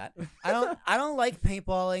 don't do that. I don't like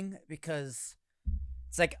paintballing because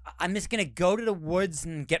it's like I'm just gonna go to the woods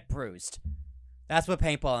and get bruised. That's what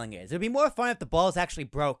paintballing is. It'd be more fun if the balls actually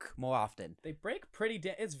broke more often. They break pretty.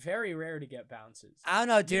 It's very rare to get bounces. I don't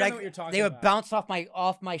know, dude. You don't know what you're talking they would about. bounce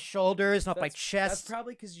off my shoulders and off my That's chest.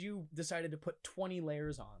 probably because you decided to put 20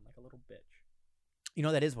 layers on like a little bitch. You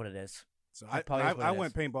know that is what it is. So That probably is what I it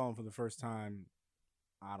went is. paintballing for the first time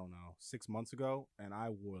I don't know, 6 months ago, and I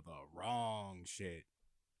wore the wrong shit.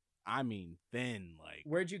 I mean, thin, like.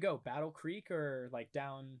 Where'd you go? Battle Creek or like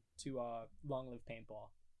down to Long Live Paintball?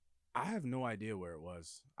 I have no idea where it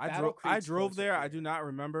was. Battle I Creek's drove closer there. to I you. do not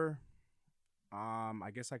remember.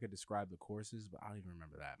 I guess I could describe the courses, but I don't even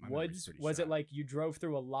remember that. My memory's Woods? pretty Was shot. it like you drove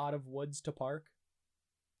through a lot of woods to park?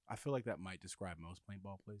 I feel like that might describe most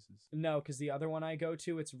paintball places. No, because the other one I go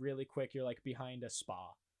to, it's really quick. You're like behind a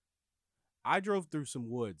spa. I drove through some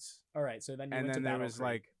woods, All right, so then you and went then to there Battle was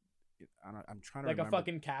Creek. I'm trying to Like a remember.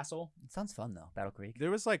 fucking castle. It sounds fun though, Battle Creek. There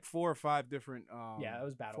was like 4 or 5 different. Yeah, it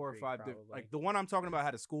was Battle 4 or Creek, 5 probably. different. Like the one I'm talking about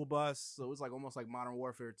had a school bus, so it was like almost like Modern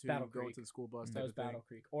Warfare 2. Battle Going Creek. to the school bus. That Type was of thing. Battle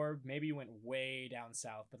Creek. Or maybe you went way down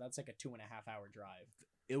south, but that's like a 2.5 hour drive.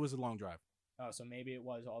 It was a long drive. Oh, so maybe it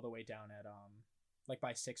was all the way down at like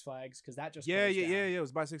by Six Flags, because that just Yeah. closed down. It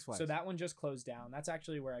was by Six Flags. So that one just closed down. That's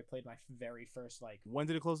actually where I played my very first like When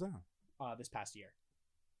did it close down? this past year.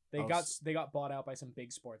 Oh, They got bought out by some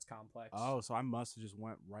big sports complex. Oh, so I must have just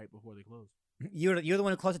went right before they closed. You're the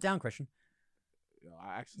one who closed it down, Christian. You know,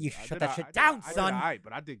 I actually You I shut did- that shit I did- down, I did son. alright,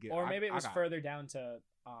 but I did get. Or maybe it was I got, further down to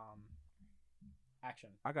action.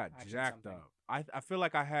 I got action jacked something. up. I feel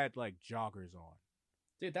like I had like joggers on,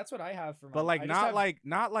 Dude, that's what I have for my. but like I just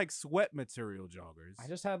not like sweat material joggers. I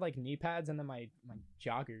just had like knee pads and then my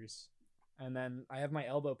joggers, and then I have my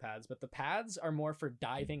elbow pads. But the pads are more for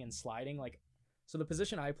diving and sliding. Like, so the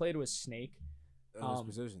position I played was snake. Those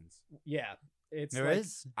positions. Yeah, it's There like,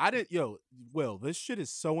 is. I didn't. Will, this shit is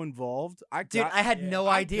so involved. Dude, I had yeah, no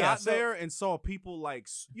I idea. got there and saw people like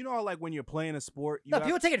how, like when you're playing a sport. You No, have,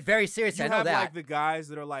 people take it very seriously. you I know have that. like the guys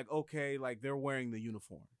that are like okay, like they're wearing the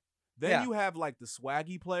uniform. Then Yeah. you have like the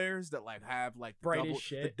swaggy players that like have like the Bright as double,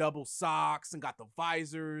 shit. the double socks and got the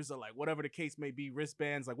visors or like whatever the case may be,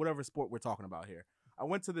 wristbands, like whatever sport we're talking about here. I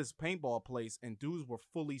went to this paintball place and dudes were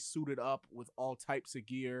fully suited up with all types of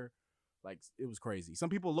gear. Like it was crazy. Some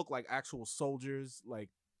people look like actual soldiers, like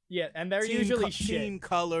yeah, and they're team usually team shit.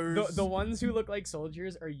 colors. The ones who look like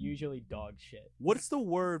soldiers are usually dog shit. What's the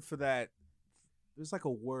word for that? There's like a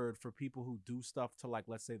word for people who do stuff to like,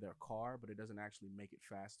 let's say their car, but it doesn't actually make it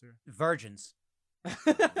faster. Virgins.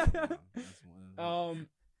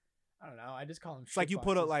 I don't know. I just call them. It's like you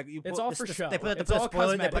put it like you put It's all It's for the- show. they put It's a all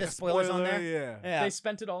spoiler- they put cosmetic. a spoilers on there. Yeah. Yeah. They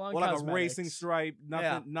spent it all on Or like cosmetics. a racing stripe. Nothing.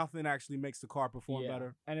 Yeah. Nothing actually makes the car perform Yeah.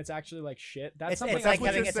 better. And it's actually like shit. That's It's something. like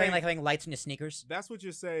what you're having saying. having lights in your sneakers. That's what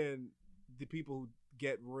you're saying. The people who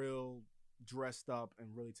get real dressed up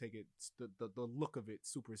and really take it the look of it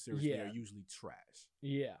super seriously Yeah. are usually trash.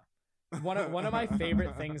 Yeah. One of my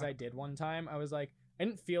favorite things I did one time, I was like, I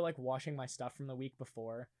didn't feel like washing my stuff from the week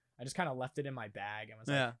before. I just kind of left it in my bag and was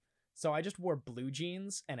like, so I just wore blue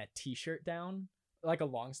jeans and a t-shirt down, like a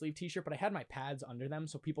long sleeve t-shirt, but I had my pads under them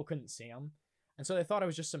so people couldn't see them. And so they thought I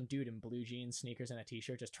was just some dude in blue jeans, sneakers, and a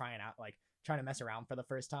t-shirt just trying to mess around for the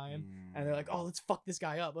first time. And they're like, "Oh, let's fuck this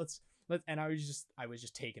guy up. Let's." And I was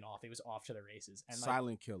just taken off. It was off to the races. And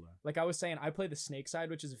Silent killer. like I was saying, I play the snake side,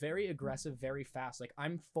 which is very aggressive, very fast. Like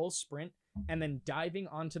I'm full sprint and then diving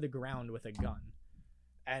onto the ground with a gun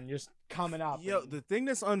and just coming up. Yo, and- the thing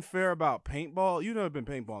that's unfair about paintball, you've never been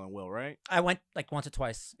paintballing, Will, right? I went like once or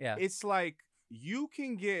twice. Yeah. It's like you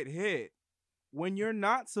can get hit when you're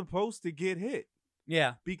not supposed to get hit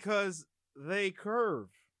Yeah. because they curve.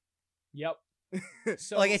 Yep.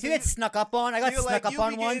 So Like if you get snuck up on, I got You're snuck like, up you be on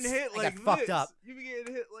getting once. hit I like got fucked this. up. You be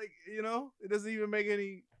getting hit like, it doesn't even make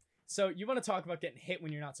any. So you want to talk about getting hit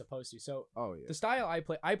when you're not supposed to. So Oh, yeah. the style I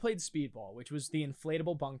played speedball, which was the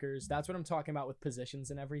inflatable bunkers. That's what I'm talking about with positions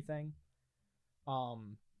and everything.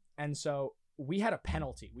 And so we had a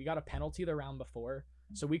penalty. We got a penalty the round before,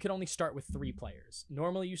 so we could only start with 3 players.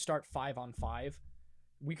 Normally you start 5-on-5.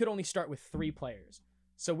 We could only start with 3 players.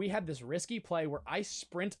 So we had this risky play where I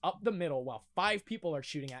sprint up the middle while 5 people are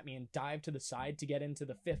shooting at me and dive to the side to get into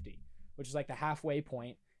the 50, which is like the halfway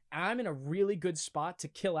point. And I'm in a really good spot to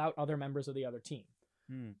kill out other members of the other team.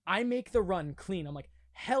 I make the run clean. I'm like,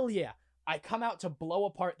 hell yeah. I come out to blow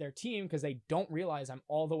apart their team because they don't realize I'm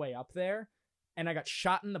all the way up there. And I got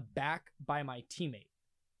shot in the back by my teammate.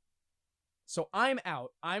 So I'm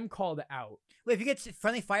out. I'm called out. Wait, if you get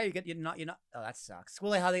friendly fire, you're not. Oh, that sucks.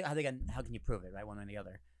 Well, how can you prove it? Right, one or the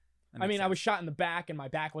other. That I makes mean, I was sense. shot in the back and my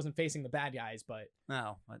back wasn't facing the bad guys, but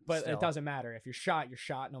No, but still. it doesn't matter. If you're shot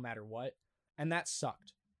no matter what. And that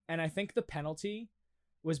sucked. And I think the penalty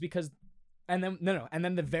was because, and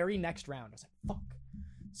then the very next round, I was like, fuck.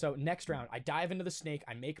 So next round, I dive into the snake.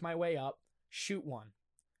 I make my way up, shoot 1,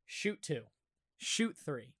 shoot 2, shoot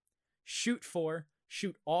 3, shoot 4,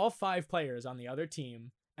 shoot all 5 players on the other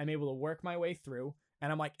team. I'm able to work my way through.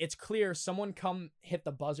 And I'm like, it's clear. Someone come hit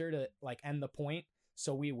the buzzer to like end the point.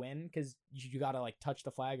 so we win because you got to like touch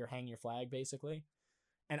the flag or hang your flag basically.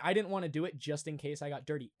 And I didn't want to do it just in case I got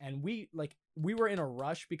dirty. And we were in a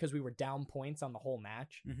rush because we were down points on the whole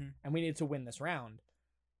match and we needed to win this round.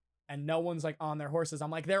 And no one's like on their horses. I'm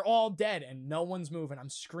like, they're all dead and no one's moving. I'm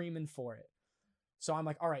screaming for it. So I'm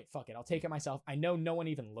like, all right, fuck it. I'll take it myself. I know no one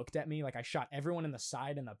even looked at me. Like I shot everyone in the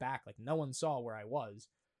side and the back. Like no one saw where I was.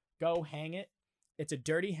 Go hang it. It's a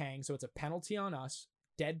dirty hang. So it's a penalty on us.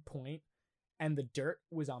 Dead point. And the dirt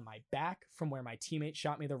was on my back from where my teammate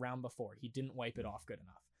shot me the round before. He didn't wipe it off good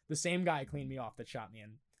enough. The same guy cleaned me off that shot me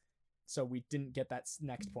in. So we didn't get that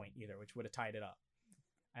next point either, which would have tied it up.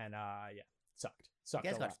 And yeah, sucked.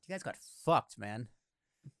 You guys got fucked, man.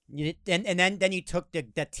 You did, and then you took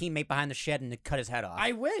that teammate behind the shed and cut his head off.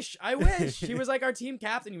 I wish. He was like our team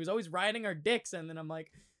captain. He was always riding our dicks. And then I'm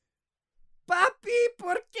like, Papi,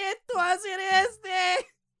 ¿por qué tú haces este?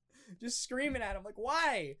 Just screaming at him. Like,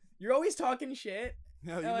 why? You're always talking shit.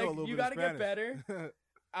 Yeah, you gotta get better.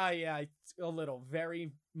 Yeah, a little,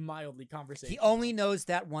 very mildly conversational. He only knows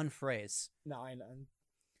that one phrase. No, I know.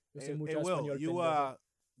 Hey, Will, you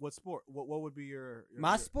what sport? What would be your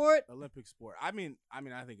my sport? Olympic sport? I mean, I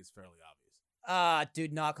think it's fairly obvious.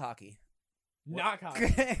 Dude, knock hockey. Knock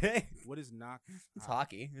hockey. What is knock? It's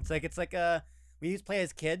hockey. It's like we used to play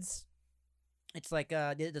as kids. It's like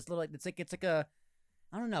this little. It's like a.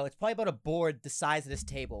 I don't know. It's probably about a board the size of this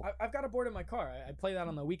table. I've got a board in my car. I play that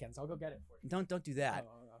on the weekends. I'll go get it for you. Don't do that.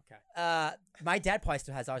 Oh, okay. My dad probably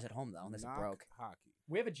still has ours at home though, unless it broke. Hockey.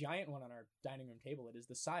 We have a giant one on our dining room table. It is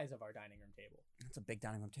the size of our dining room table. It's a big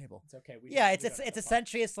dining room table. It's okay. It's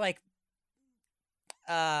essentially it's like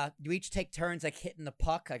you each take turns like hitting the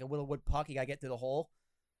puck, like a little wood puck. You gotta get through the hole,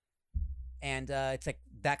 and it's like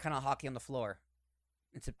that kind of hockey on the floor.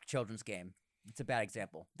 It's a children's game. It's a bad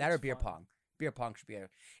example. That or beer pong. Beer pong should be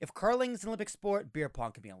if curling's an Olympic sport, beer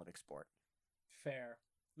pong could be an Olympic sport. Fair.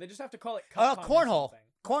 They just have to call it cup pong or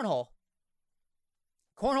something.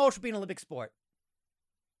 Cornhole should be an Olympic sport.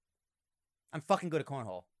 I'm fucking good at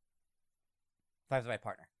cornhole. If I was my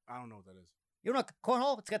partner. I don't know what that is. You don't know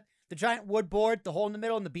cornhole? It's got the giant wood board, the hole in the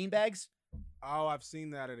middle, and the beanbags. Oh, I've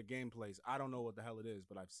seen that at a game place. I don't know what the hell it is,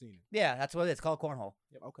 but I've seen it. Yeah, that's what it is. It's called cornhole.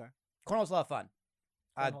 Yep. Okay. Cornhole's a lot of fun.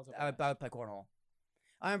 I would play cornhole.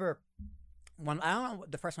 I remember I don't know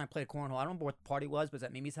the first time I played cornhole. I don't remember what the party was, but it was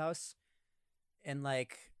at Mimi's house. And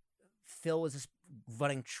like Phil was just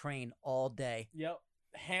running train all day. Yep.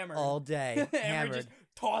 Hammered. All day. Hammered. Just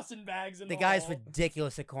tossing bags in the guy's hall.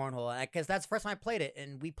 ridiculous at cornhole. Because that's the first time I played it,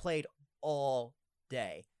 and we played all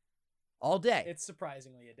day. All day. It's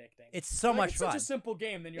surprisingly addicting. It's so much fun. It's such a simple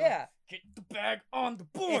game. Then you're like, get the bag on the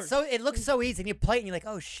board. It looks so easy, and you play it, and you're like,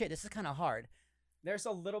 oh shit, this is kind of hard. There's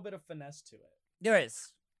a little bit of finesse to it. There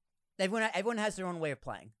is. Everyone has their own way of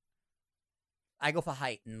playing. I go for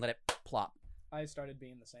height and let it plop. I started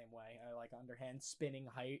being the same way. I like underhand spinning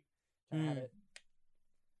height. I had it.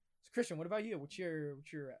 So Christian, what about you? What's your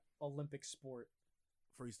Olympic sport?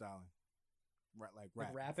 Freestyling. Like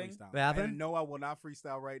rapping? Rapping? And no, I will not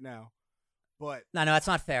freestyle right now. But no, that's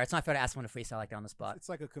not fair. It's not fair to ask someone to freestyle like that on the spot. It's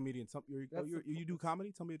like a comedian. You do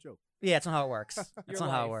comedy? Tell me a joke. Yeah, it's not how it works. That's not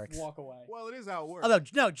how it works. Walk away. Well, it is how it works. Although,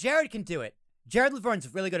 no, Jared can do it. Jared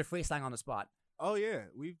Laverne's really good at freestyling on the spot. Oh yeah,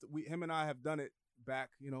 him and I have done it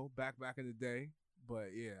back in the day. But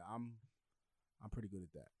yeah, I'm pretty good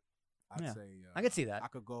at that. I'd say I could see that. I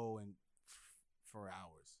could go for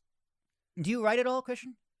hours. Do you write at all,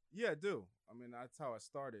 Christian? Yeah, I do. I mean, that's how I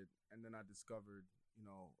started, and then I discovered,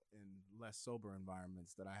 in less sober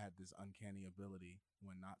environments, that I had this uncanny ability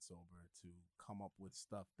when not sober to come up with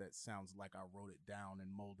stuff that sounds like I wrote it down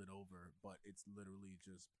and molded over, but it's literally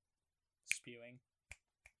just spewing.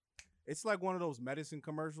 It's like one of those medicine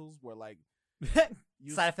commercials where like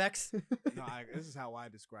side effects. No, this is how I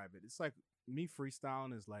describe it. It's like me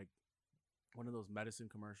freestyling is like one of those medicine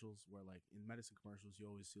commercials where like in medicine commercials you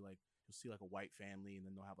always see you'll see a white family and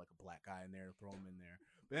then they'll have like a black guy in there to throw them in there.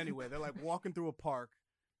 But anyway, they're like walking through a park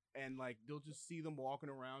and like you'll just see them walking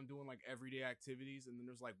around doing like everyday activities and then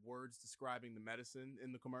there's like words describing the medicine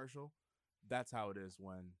in the commercial. That's how it is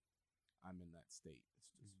when I'm in that state.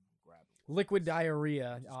 It's just grabbing liquid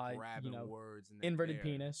diarrhea, grabbing words and inverted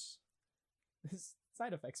penis.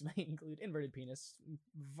 Side effects may include inverted penis,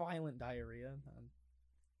 violent diarrhea,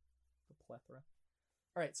 the plethora.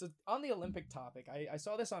 All right, so on the Olympic topic, I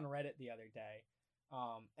saw this on Reddit the other day,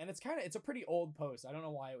 and it's a pretty old post. I don't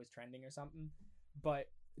know why it was trending or something, but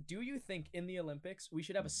do you think in the Olympics we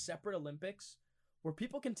should have a separate Olympics where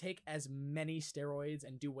people can take as many steroids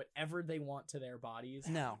and do whatever they want to their bodies?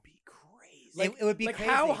 No. That would be crazy. It would be like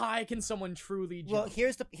crazy. How high can someone truly jump? Well,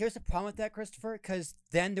 here's the problem with that, Christopher, because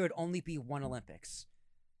then there would only be one Olympics.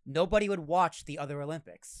 nobody would watch the other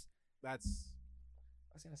Olympics. That's.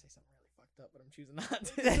 I was gonna say something really fucked up, but I'm choosing not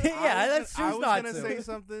to. Yeah, let's choose not I was to. gonna say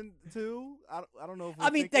something too. I don't know if I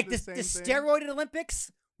mean, like the the steroided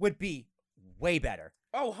Olympics would be way better.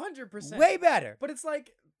 Oh, 100%. Way better. But it's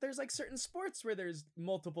like there's like certain sports where there's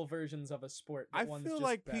multiple versions of a sport. But I one's feel just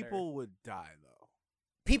like better. people would die though.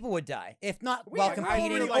 People would die if not We while are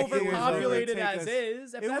competing. already like it would overpopulated take as us-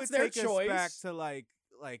 is. If It that's would their take choice. us back to like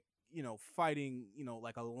fighting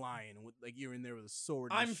like a lion with like you're in there with a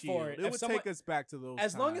sword. And I'm a shield. for it. It If would someone- take us back to those.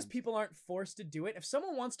 As long as times. people aren't forced to do it, if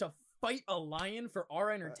someone wants to fight a lion for our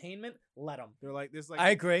entertainment, let them. They're like this. Like I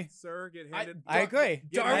agree. Sir, get handed. I agree.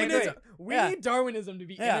 Darwinism. I We Yeah. need Darwinism to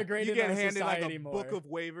be Yeah. integrated You get in our handed like society a more. book of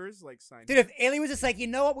waivers, like sign. Dude, if Alien was just like, you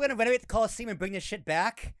know what, we're gonna renovate the Coliseum and bring this shit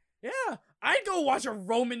back. Yeah, I'd go watch a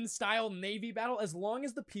Roman-style Navy battle as long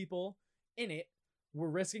as the people in it were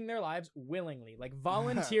risking their lives willingly, like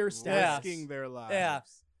volunteer status. risking their lives. Yeah.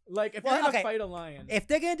 Like if Well, you're gonna okay. fight a lion, If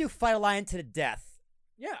they're gonna do fight a lion to the death,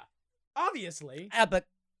 yeah, obviously, but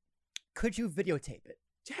could you videotape it?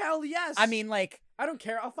 hell yes. I mean, like, I don't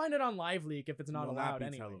care. I'll find it on Live Leak if it's not Will allowed be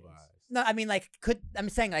anyways. televised. no, I mean, like, I'm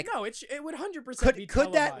saying, like, No, it would 100% be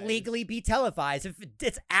could that televised. legally be televised if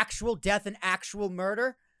it's actual death and actual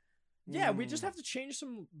murder? Yeah, we just have to change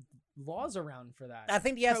some laws around for that. I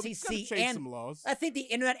think the Yeah, we gotta FCC change and some laws. I think the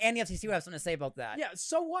internet and the FCC will have something to say about that. Yeah,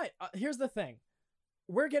 so what? Here's the thing.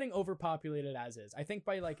 We're getting overpopulated as is. I think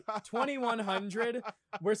by like 2100,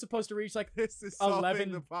 we're supposed to reach like This is solving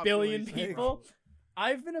 11 the billion population people. problem.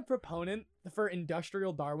 I've been a proponent for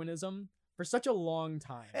industrial Darwinism for such a long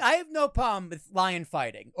time. I have no problem with lion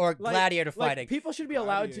fighting or gladiator Like, fighting. people should be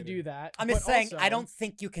allowed to Gladiator. do that. I'm just but saying, I also- don't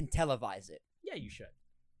think you can televise it. Yeah, you should.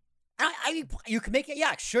 You can make it.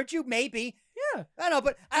 Yeah, should you? Maybe. Yeah. I don't know,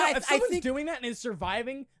 but No, I if someone's think doing that and is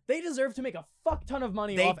surviving, they deserve to make a fuck ton of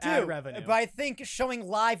money they off ad do. revenue. But I think showing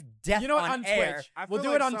live death You know what? on On air. Twitch. I We'll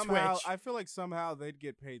feel do it like on somehow, Twitch. I feel like somehow they'd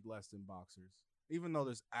get paid less than boxers, even though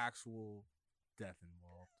there's actual death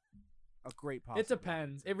involved. A great It possibility.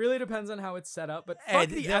 depends. It really depends on how it's set up. But Hey, fuck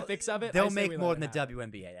the they'll- ethics of it. They'll I say make we more let than it the happen.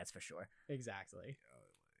 WNBA. That's for sure. Exactly.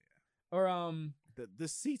 Or The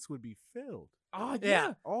seats would be filled. Oh Yeah.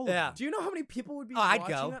 yeah. All Yeah. of them. Do you know how many people would be Oh, I'd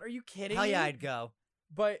watching go. that? Are you kidding Hell me? yeah, I'd go.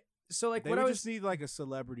 But so like They what would I was just need like a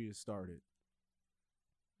celebrity to start it.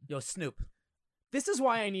 Yo, Snoop. this is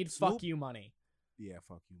why I need fuck Snoop? you money. Yeah,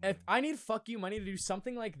 fuck you. If man. I need fuck you money to do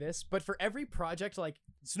something like this, but for every project like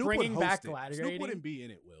Snoop bringing would back host it. gladiating. Snoop wouldn't be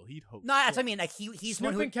in it. Will he'd host? No, that's it. what I mean. Like he's Snoop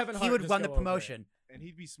one who and Kevin he Hart would just run the go over it. promotion. And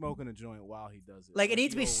he'd be smoking a joint while he does it. Like it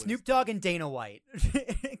needs to he be always Snoop does. Dogg and Dana White.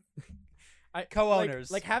 I,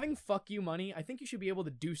 Co-owners. like having fuck you money. I think you should be able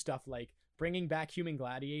to do stuff like bringing back human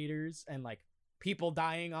gladiators and like people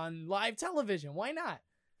dying on live television. Why not?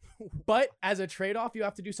 But as a trade-off, you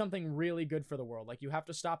have to do something really good for the world. Like you have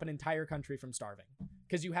to stop an entire country from starving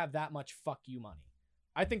because you have that much fuck you money.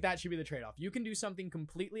 I think that should be the trade-off. You can do something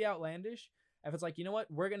completely outlandish if it's like, you know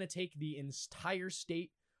what? We're going to take the entire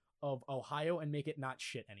state of Ohio and make it not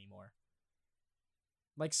shit anymore.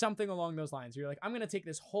 Like something along those lines. You're like, I'm going to take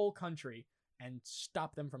this whole country and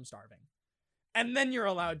stop them from starving. And then you're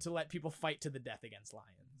allowed to let people fight to the death against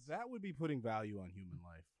lions. That would be putting value on human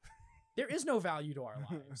life. There is no value to our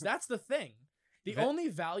lives. That's the thing. The only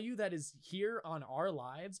value that is here on our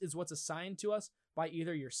lives is what's assigned to us by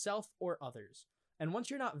either yourself or others. And once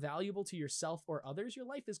you're not valuable to yourself or others, your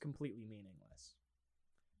life is completely meaningless.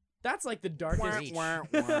 That's like the darkest.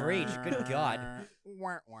 Preach. Good God.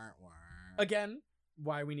 Again,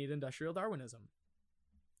 why we need industrial Darwinism.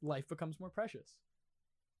 Life becomes more precious.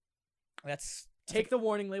 That's Take the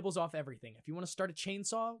warning labels off everything. If you want to start a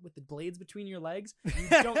chainsaw with the blades between your legs, you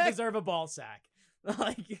don't deserve a ball sack.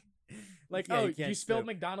 Like, Yeah, oh, you can't you spilled sue.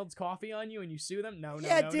 McDonald's coffee on you and you sue them? No,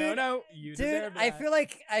 Yeah, no, dude. no. You dude. deserve that. I feel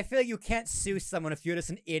like you can't sue someone if you're just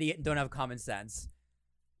an idiot and don't have common sense.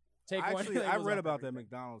 Take Actually, warning I labels read off about that everything.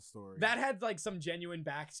 McDonald's story. That had like some genuine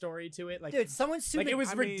backstory to it. Like, Dude, someone sued. like it was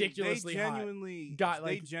I mean, ridiculously they hot. genuinely Got,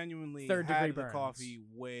 they like, genuinely third-degree had the burns. coffee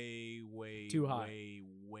way Too hot. way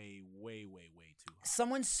too hot.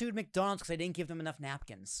 Someone sued McDonald's because they didn't give them enough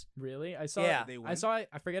napkins. Really? I saw. Yeah. It. They I win? saw it.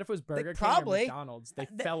 I forget if it was Burger King probably. or McDonald's. They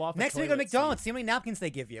fell off. Next a week go to toilet McDonald's. seat. See how many napkins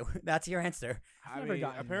they give you. That's your answer. I never mean,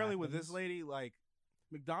 gotten apparently with this napkins. lady, like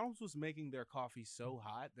McDonald's was making their coffee so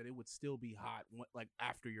hot that it would still be hot, like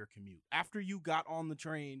after your commute. After you got on the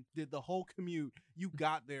train, did the whole commute, you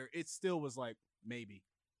got there, it still was like maybe.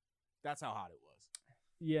 That's how hot it was.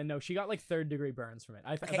 Yeah, no, she got like third-degree burns from it.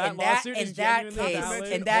 Okay, that lawsuit is genuinely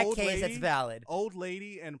valid. in that Old case, it's lady- valid. Old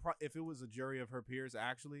lady, and if it was a jury of her peers,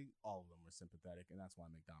 actually, all of them were sympathetic, and that's why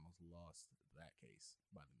McDonald's lost that case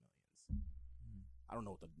by the millions. I don't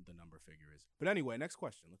know what the number figure is. But anyway, next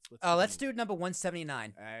question. Let's do number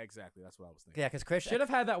 179. Exactly. That's what I was thinking. Yeah, because Chris Should have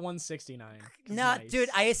had that 169. No, Nice. dude,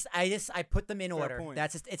 I put them in Fair order. point.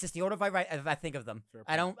 It's just the order if I think of them. Fair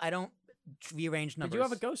I point. don't rearrange numbers. Did you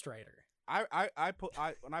have a ghostwriter?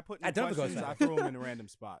 When I put I in don't have a questions, ghost I throw them in random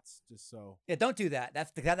spots just so. Yeah, don't do that.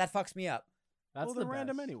 That fucks me up. That's Well, the they're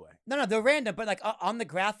random best. anyway. No, they're random, but like on the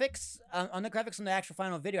graphics, on the actual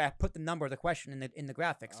final video, I put the number of the question in the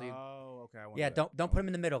graphics. So Okay. I wonder yeah, that. don't put them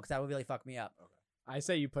in the middle because that would really fuck me up. I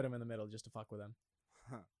say you put him in the middle just to fuck with him.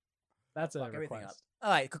 That's a Fuck everything up. request. All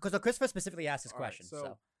right, because Christopher specifically asked this All right, question.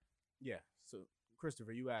 So Yeah. So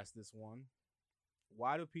Christopher, you asked this one.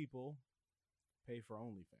 Why do people pay for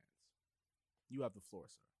OnlyFans? You have the floor,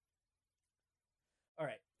 sir. All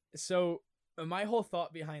right. So my whole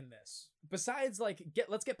thought behind this, besides like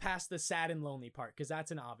let's get past the sad and lonely part because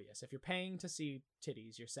that's an obvious. If you're paying to see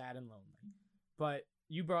titties, you're sad and lonely. But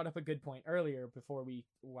you brought up a good point earlier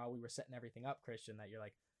while we were setting everything up, Christian, that you're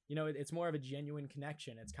like, it's more of a genuine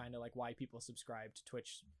connection. It's kind of like why people subscribe to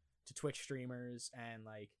Twitch streamers and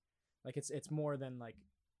like it's more than like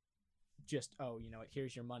just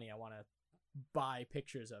here's your money. I want to buy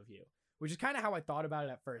pictures of you. Which is kind of how I thought about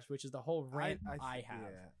it at first, which is the whole rant I have.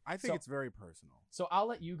 Yeah, I think it's very personal. So I'll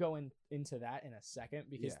let you go into that in a second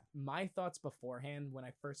because Yeah. my thoughts beforehand when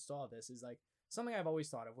I first saw this is like something I've always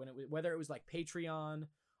thought of whether it was like Patreon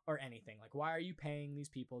or anything. Like, why are you paying these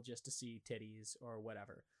people just to see titties or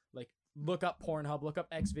whatever? Like, look up Pornhub, look up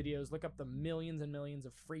X videos, look up the millions and millions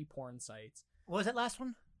of free porn sites. what was that last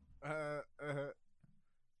one?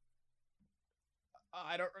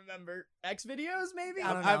 I don't remember. X videos, maybe?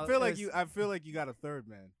 I don't I know, feel it like was- I feel like you got a third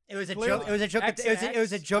man. It was a Clearly- joke. It was a joke. It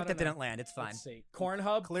was a XX? joke I that don't know. didn't land. It's fine. Let's see.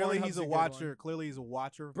 Pornhub. Clearly, Pornhub's he's a good watcher. one. Clearly, he's a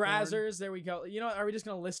watcher. of porn. Brazzers, there we go. Are we just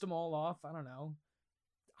going to list them all off? I don't know.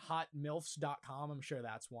 Hotmilfs.com, I'm sure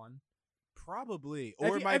that's one. Probably, If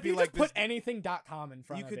or it you- might if be you like just put this. anything.com in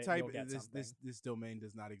front You of could it, type you'll get something. this domain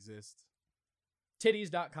does not exist.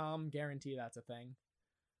 Titties.com, guarantee that's a thing.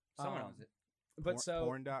 Someone owns it. But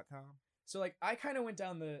Porn.com. So like I kind of went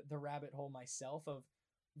down the rabbit hole myself of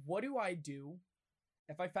what do I do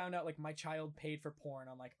if I found out like my child paid for porn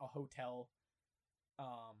on like a hotel,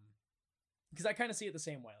 because I kind of see it the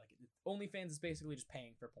same way. Like OnlyFans is basically just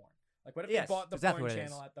paying for porn. Like what if Yes, they bought the exactly porn what it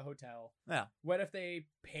channel is. at the hotel? Yeah. What if they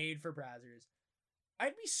paid for Brazzers?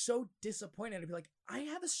 I'd be so disappointed. I'd be like, I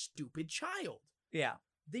have a stupid child. Yeah.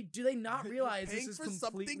 Do they not You're realize this paying is for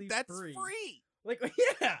completely something that's free? Like,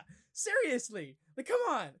 yeah, seriously. Like, come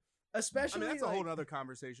on. I Especially mean, that's a like, whole other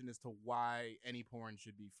conversation as to why any porn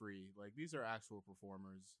should be free. Like, these are actual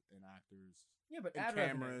performers and actors. yeah, but and ad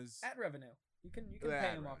cameras. revenue. Ad revenue. You can The pay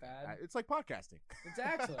ad them off revenue. ad. It's like podcasting.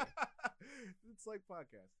 Exactly. It's like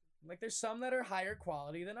podcasting. Like there's some that are higher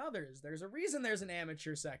quality than others. There's a reason there's an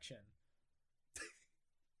amateur section.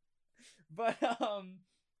 but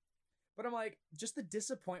I'm like, just the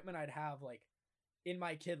disappointment I'd have like in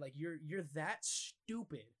my kid, like you're that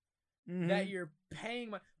stupid that you're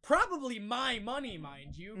paying probably my money,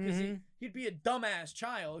 mind you, because he'd be a dumbass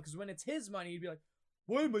child, because when it's his money, he'd be like,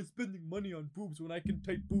 why am I spending money on boobs when I can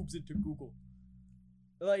type boobs into Google?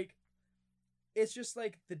 Like, it's just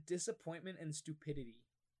like the disappointment and stupidity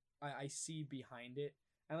I see behind it.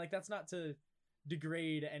 And like, that's not to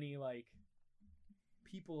degrade any like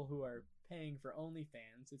people who are paying for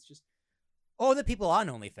OnlyFans. It's just, Or the people on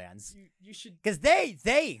OnlyFans, you should, because they're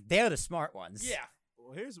the smart ones. yeah.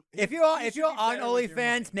 Well, here's If you're should on be better with your money.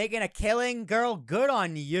 OnlyFans making a killing, girl, good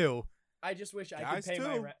on you. I just wish I Guys could pay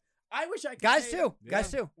my too. rent. I wish I could Guys pay too. Yeah.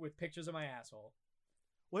 Guys too. with pictures of my asshole.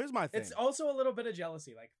 well, here's my thing. It's also a little bit of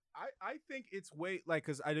jealousy. Like, I think it's way like,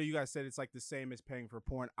 because I know you guys said it's like the same as paying for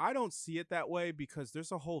porn. I don't see it that way because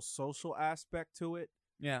there's a whole social aspect to it.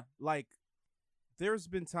 Yeah. Like, there's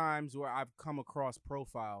been times where I've come across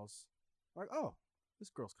profiles like, oh, this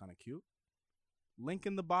girl's kind of cute. Link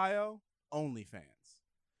in the bio, OnlyFans.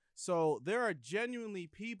 So there are genuinely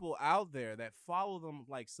people out there that follow them,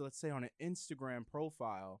 like, so let's say on an Instagram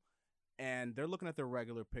profile, and they're looking at their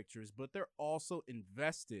regular pictures, but they're also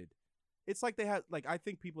invested. It's like they have, like, I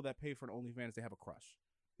think people that pay for an OnlyFans, they have a crush.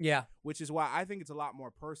 Yeah. Which is why I think it's a lot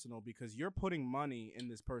more personal, because you're putting money in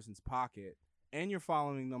this person's pocket and you're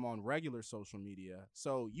following them on regular social media.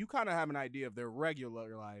 So you kind of have an idea of their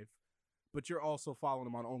regular life, but you're also following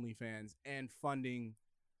them on OnlyFans and funding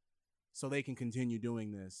so they can continue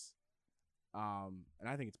doing this. And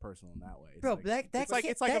I think it's personal in that way. It's Bro, like, that it's like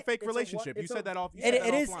can't- it's like that- a fake it's a relationship. one- You it's a- said that off. You It said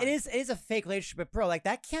that is offline. it is a fake relationship, but bro, like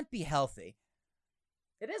that can't be healthy.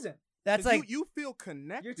 it isn't. That's 'Cause like you feel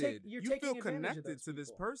connected. you're you taking feel advantage of connected those to this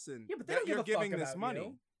people. person. Yeah, but they that don't give you're a fuck giving this about money.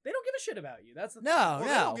 you. They don't give a shit about you. That's the No, Well, they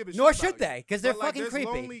don't no. give a shit Nor about should you. they, because they're But, like, fucking there's creepy.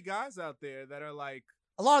 lonely guys out there that are like.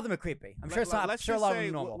 A lot of them are creepy. I'm sure. Let's sure a just lot of say,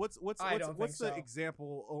 them are normal. what's the so.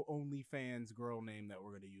 example OnlyFans girl name that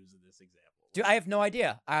we're gonna use in this example? Dude, I have no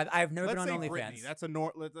idea. I've never Let's been on say OnlyFans. Brittany.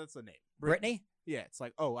 That's a name. Brittany? Yeah, it's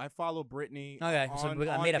like, oh, I follow Brittany Okay, on, so we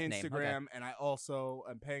got a on made-up name. Instagram, Okay. and I also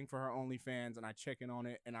am paying for her OnlyFans, and I check in on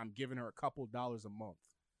it, and I'm giving her a couple dollars a month.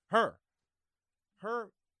 Her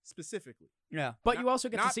specifically. Yeah. But you also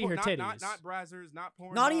get to Not see por- her not- titties. Not Brazzers, not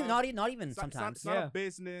porn. Not even It's sometimes. not Yeah. a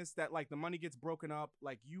business that like the money gets broken up.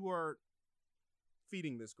 Like you are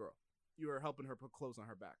feeding this girl. You are helping her put clothes on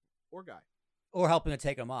her back or guy. Or helping to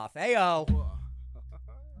take them off. Ayo.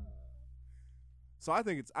 So I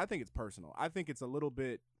think it's personal. I think it's a little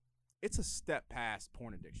bit. It's a step past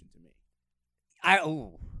porn addiction to me.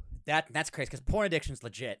 That's crazy because porn addiction's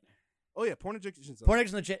legit. Oh yeah, porn addiction's Porn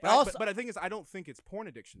addiction's legit. But, Also, but the thing is, I don't think it's porn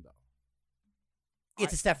addiction though.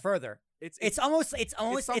 it's a step further. It's almost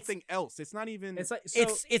something else. It's not even. It's like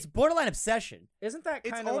so. it's borderline obsession. Isn't that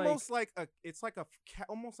It's kind of almost like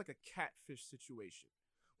almost like a catfish situation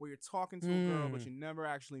where you're talking to a girl but you never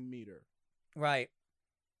actually meet her. Right.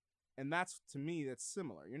 And that's, to me, that's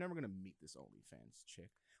similar. You're never gonna meet this OnlyFans chick.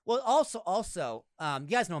 Well, also, you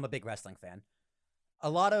guys know I'm a big wrestling fan. A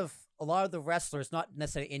lot of the wrestlers, not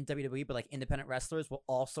necessarily in WWE, but like independent wrestlers, will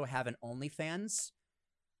also have an OnlyFans.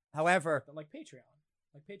 However, like Patreon.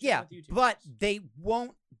 Like Patreon yeah, with YouTube. but they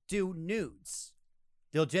won't do nudes.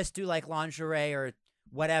 They'll just do like lingerie or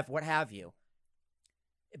whatever, what have you.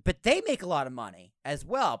 But they make a lot of money as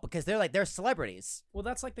well because they're celebrities. Well,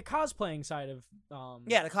 that's like the cosplaying side of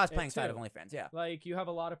Yeah, the cosplaying it side too. of OnlyFans. Yeah. Like you have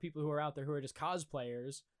a lot of people who are out there who are just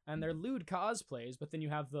cosplayers and they're lewd cosplays, but then you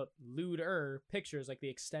have the lewder pictures, like the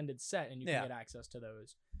extended set, and you can Yeah. get access to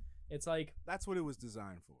those. It's like That's what it was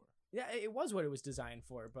designed for. yeah, it was what it was designed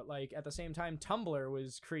for, but like at the same time, Tumblr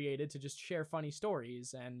was created to just share funny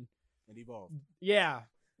stories and It evolved. yeah,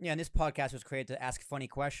 Yeah, and this podcast was created to ask funny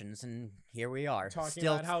questions, and here we are, talking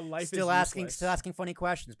about how life still is asking useless. funny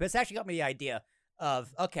questions. But it's actually got me the idea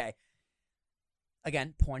of okay,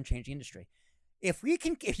 again, porn changed the industry. If you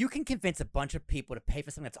can convince a bunch of people to pay for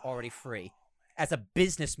something that's already free as a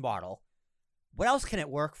business model, what else can it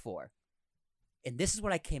work for? And this is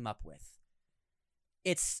what I came up with.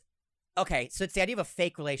 It's okay, so it's the idea of a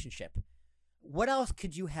fake relationship. What else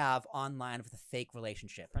could you have online with a fake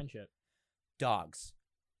relationship? Friendship. Dogs.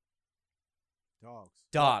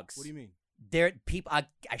 Dogs. What do you mean? They're people. I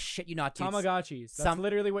shit you not, dude. Tamagotchis. That's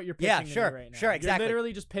literally what you're pitching Yeah, to me sure, right now. sure, exactly. You're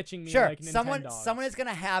literally just pitching me Sure, like someone Nintendogs. is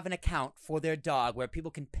gonna have an account for their dog where people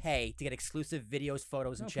can pay to get exclusive videos,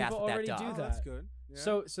 photos, and No, chats people with that already dog. do Oh, that. that's good. Yeah.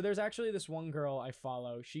 So there's actually this one girl I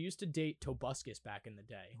follow. She used to date Tobuscus back in the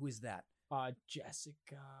day. Who is that?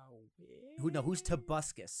 Jessica. Who's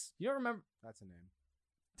Tobuscus? You don't remember That's a name.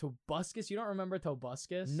 Tobuscus? You don't remember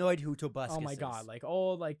Tobuscus? No idea who Tobuscus is. Oh my god, like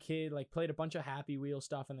old like kid, like played a bunch of Happy Wheel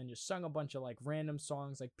stuff and then just sung a bunch of like random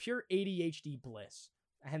songs, like pure ADHD bliss.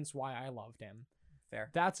 Hence why I loved him. Fair.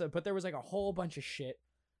 But there was like a whole bunch of shit.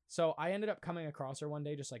 So I ended up coming across her one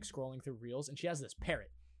day just like scrolling through reels, and she has this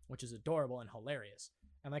parrot, which is adorable and hilarious.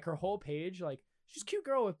 And like her whole page, like she's a cute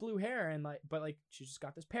girl with blue hair and like but like she just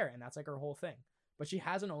got this parrot and that's like her whole thing. But she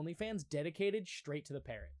has an OnlyFans dedicated straight to the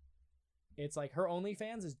parrot. It's like her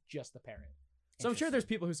OnlyFans is just the parrot. So I'm sure there's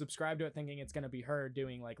people who subscribe to it thinking it's going to be her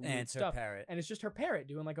doing like And weird it's her stuff. parrot. And it's just her parrot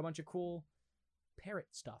doing like a bunch of cool parrot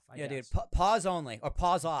stuff, I Yeah, guess. dude. Pause only or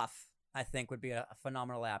pause off. I think would be a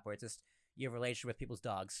phenomenal app where it's just you have a relationship with people's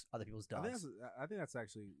dogs, other people's dogs. I think that's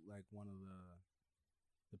actually like one of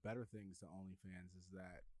the better things to OnlyFans is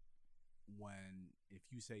that if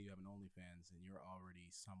you say you have an OnlyFans and you're already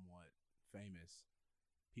somewhat famous,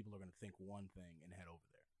 people are going to think one thing and head over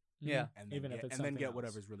there. Yeah. And then Even if get, it's and then something get else.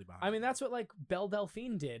 whatever's really behind. I mean, it. that's what like Belle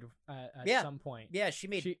Delphine did at Yeah. some point. Yeah, she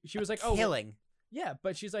made. She was a like, oh, killing. yeah,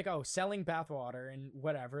 but she's like, oh, selling bathwater and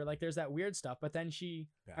whatever. Like, there's that weird stuff. But then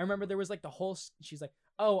I remember there was like the whole. She's like,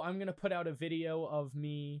 oh, I'm gonna put out a video of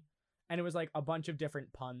me, and it was like a bunch of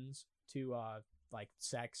different puns to like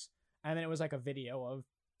sex, and then it was like a video of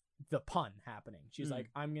the pun happening. She's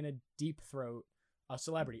like, I'm gonna deep throat a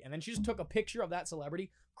celebrity, and then she just took a picture of that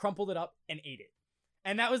celebrity, crumpled it up, and ate it.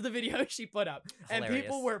 And that was the video she put up. And Hilarious.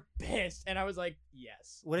 people were pissed. And I was like,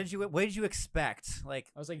 yes. What did you expect? Like,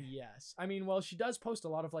 I was like, yes. I mean, well, she does post a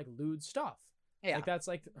lot of like lewd stuff. yeah, Like that's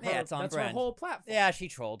like her, Yeah, it's on that's brand. her whole platform. yeah, she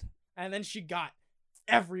trolled. And then she got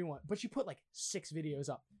everyone. But she put like 6 videos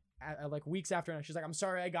up like weeks after. And she's like, I'm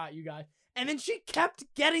sorry I got you guys. And then she kept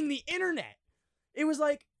getting the internet. It was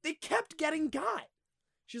like they kept getting got.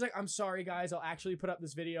 She's like, I'm sorry guys. I'll actually put up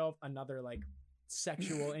this video of another like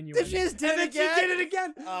sexual innuendo. She just did and it then again? She did it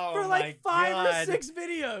again Oh for my like 5 God. or 6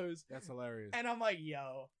 videos. That's hilarious. And I'm like,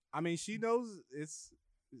 yo. I mean, she knows it's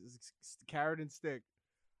carrot and stick.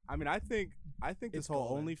 I mean, I think this It's whole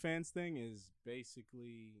golden. OnlyFans thing is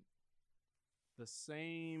basically the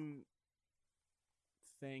same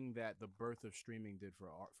thing that the birth of streaming did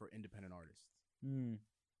for independent artists. Hmm.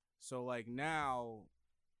 So like now,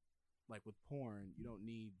 like with porn, you don't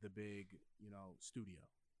need the big, studio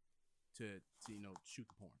to shoot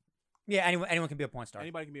the porn. Yeah, anyone can be a porn star.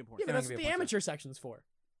 Anybody can be a porn Yeah, but star. that's gonna what be the a porn amateur section's for.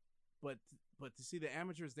 But to see the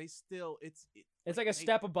amateurs, they still It's like a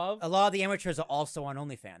step above. A lot of the amateurs are also on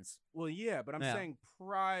OnlyFans. Well, yeah, but I'm Yeah. saying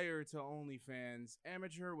prior to OnlyFans,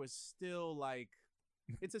 amateur was still like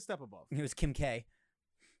it's a step above. It was Kim K.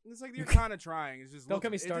 It's like you're kind of trying. It's just Don't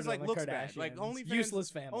get me started It just, like on the looks bad. Kardashians. Like OnlyFans, Useless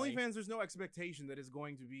family. OnlyFans, there's no expectation that it's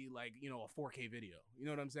going to be like a 4K video. You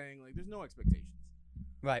know what I'm saying? Like there's no expectations.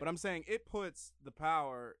 Right. But I'm saying it puts the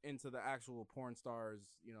power into the actual porn stars,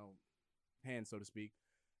 hands, so to speak.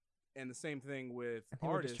 And the same thing with I think we're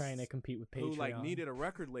artists just trying to compete with Patreon. who like needed a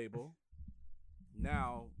record label.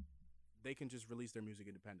 Now they can just release their music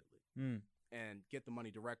independently Mm. and get the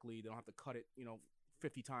money directly. They don't have to cut it,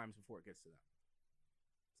 50 times before it gets to them.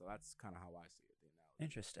 So that's kind of how I see it. The analogy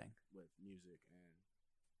Interesting. with music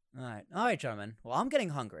and All right, gentlemen. Well, I'm getting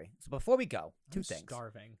hungry. So before we go, I'm two things.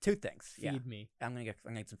 Starving. Two things. Feed Yeah. me. I'm gonna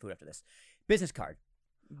get some food after this. Business card.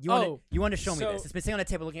 You Oh, want to show me so- this? It's been sitting on the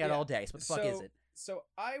table looking at it yeah, all day. So what the fuck is it? So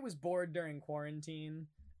I was bored during quarantine,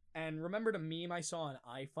 and remembered a meme I saw on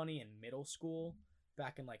iFunny in middle school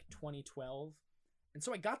back in like 2012. And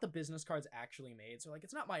so I got the business cards actually made. So like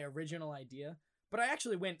it's not my original idea, but I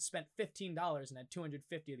actually spent $15 and had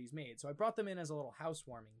 250 of these made. So I brought them in as a little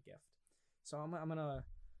housewarming gift. So I'm gonna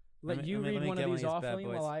let you read one of these off bad me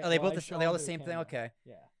boys. while I. Are they while both? I show Are they all them the to same thing? camera. Okay.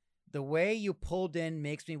 Yeah. The way you pulled in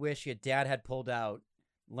makes me wish your dad had pulled out.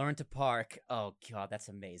 Learn to park. Oh god, that's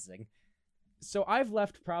amazing. So I've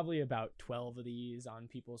left probably about 12 of these on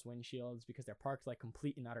people's windshields because they're parked like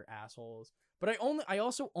complete and utter assholes. But I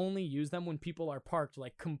also only use them when people are parked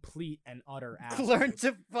like complete and utter assholes. Learn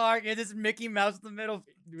to park. It is Mickey Mouse in the middle.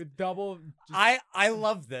 With double. I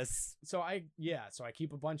love this. So I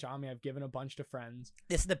keep a bunch on me. I've given a bunch to friends.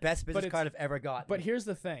 This is the best business it's- card I've ever gotten. But here's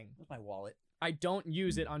the thing. Where's my wallet? I don't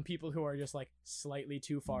use it on people who are just like slightly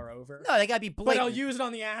too far over. No, they gotta be But blatant. I'll use it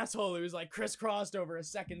on the asshole who's like crisscrossed over a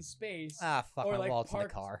second space. Ah, fuck, or my like wallet's in the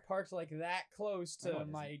parked, car. parked like that close My to wallet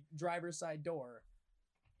my driver's side door.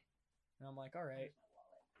 And I'm like, all right.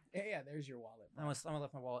 Yeah, there's your wallet. I'm gonna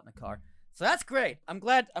left my wallet in the car. So that's great. I'm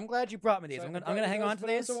glad you brought me these. So I'm I gonna hang on to but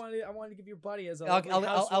I these. also I wanted to give your buddy as a I'll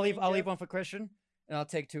leave housewarming one for Christian, and I'll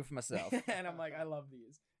take two for myself. gift. And I'm like, I love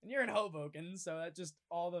these. And you're in Hoboken, so that just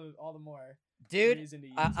all the more Dude, reason to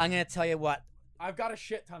use I'm them. gonna tell you what. I've got a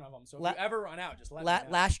shit ton of them, so if La- you ever run out, just let me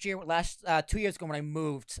know. Last 2 years ago when I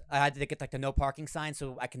moved, I had to get like the no parking sign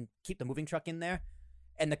so I can keep the moving truck in there,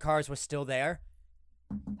 and the cars were still there.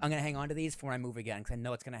 I'm gonna hang on to these for when I move again because I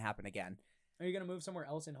know it's gonna happen again. Are you gonna move somewhere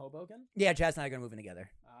else in Hoboken? Yeah, Jazz and I are gonna move in together.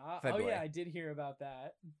 Oh February. yeah, I did hear about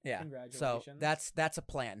that. Yeah. Congratulations. So that's a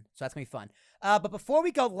plan. So that's gonna be fun. But before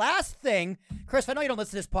we go, last thing, Chris, I know you don't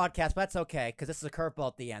listen to this podcast, but that's okay because this is a curveball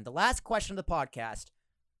at the end. The last question of the podcast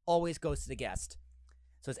always goes to the guest.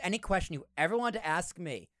 So, is any question you ever wanted to ask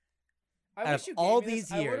me? I out wish of you all gave me this.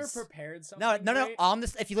 these I would have years- prepared something. No. great. On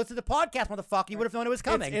this, if you listen to the podcast, motherfucker, you would have known it was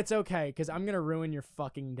coming. It's okay, because I'm gonna ruin your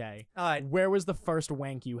fucking day. All right. Where was the first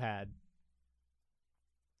wank you had?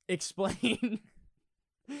 Explain.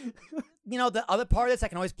 You know, the other part of this, I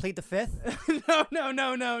can always plead the fifth.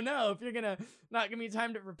 No. If you're gonna not give me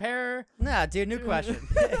time to prepare. Nah, dude, new question.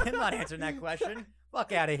 I'm not answering that question.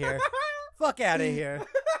 Fuck out of here. Fuck out of here.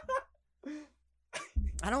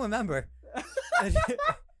 I don't remember. I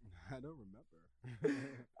don't remember.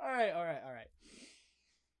 All right.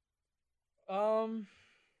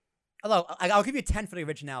 Although, I'll give you 10 for the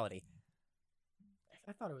originality.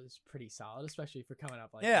 I thought it was pretty solid, especially for coming up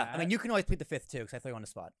like Yeah, that. I mean, you can always plead the fifth, too, because I throw you on the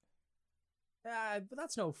spot. but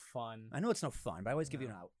that's no fun. I know it's no fun, but I always give you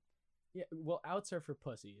an out. Yeah, well, outs are for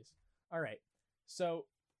pussies. All right, so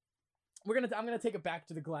I'm gonna take it back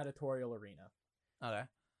to the gladiatorial arena. Okay.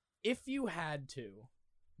 If you had to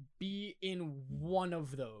be in one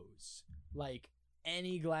of those, like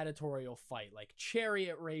any gladiatorial fight, like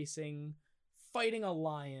chariot racing, fighting a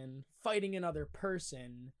lion, fighting another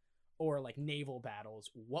person, or like naval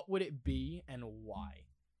battles, what would it be and why?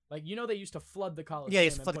 Like, you know, they used to flood the Colosseum. Yeah, you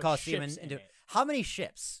and flood the put Colosseum ships into in it. how many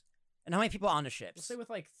ships? And how many people on the ships? We'll say with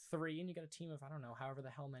like 3, and you got a team of, I don't know, however the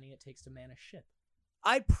hell many it takes to man a ship.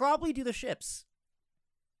 I'd probably do the ships.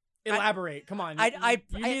 Elaborate. Come on.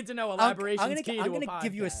 You need to know elaboration's key to a podcast. I'm gonna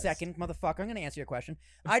give you a second, motherfucker. I'm gonna answer your question.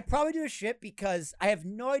 I'd probably do a ship because I have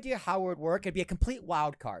no idea how it would work. It'd be a complete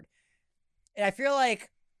wild card, and I feel like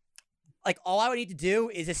all I would need to do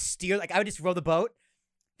is just steer. Like I would just row the boat.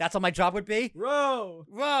 That's all my job would be. Row.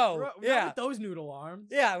 Yeah. Not with those noodle arms.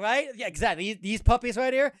 Yeah. Right. Yeah. Exactly. These puppies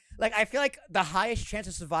right here. Like I feel like the highest chance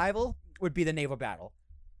of survival would be the naval battle.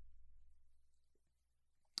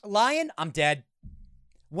 Lion, I'm dead.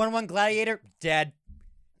 1-1 gladiator, dead.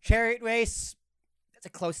 Chariot race, that's a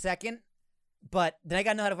close second. But then I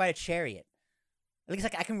gotta know how to ride a chariot. At least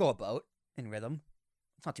I can row a boat in rhythm.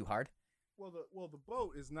 It's not too hard. Well, the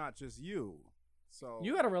boat is not just you. So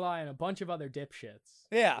You gotta rely on a bunch of other dipshits.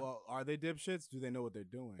 Yeah. Well, are they dipshits? Do they know what they're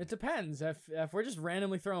doing? It depends. If we're just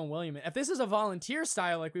randomly throwing William in, if this is a volunteer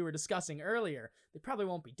style like we were discussing earlier, they probably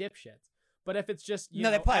won't be dipshits. But if it's just they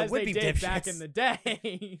probably as would they be did dipshits back in the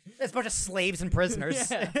day, There's a bunch of slaves and prisoners.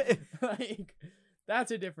 yeah, like that's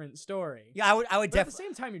a different story. Yeah, I would But at the definitely.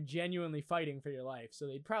 same time, you're genuinely fighting for your life, so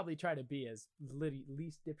they'd probably try to be as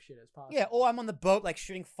least dipshit as possible. Yeah, or I'm on the boat like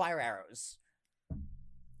shooting fire arrows.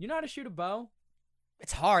 You know how to shoot a bow?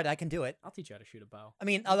 It's hard. I can do it. I'll teach you how to shoot a bow. I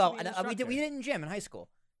mean, be although an we did instructor. it in gym in high school.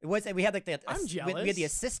 We had like I'm we had the jealous.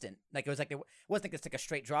 assistant. Like it was like it wasn't like it's like a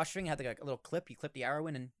straight drawstring. It had like a little clip. You clip the arrow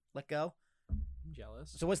in and let go. I'm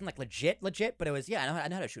jealous. So it wasn't like legit, but it was, I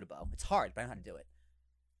know how to shoot a bow. It's hard, but I know how to do it.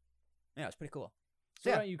 Yeah, it's pretty cool. So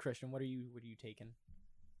yeah. what about you, Christian? What are you taking?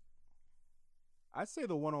 I'd say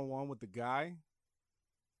the 1-on-1 with the guy,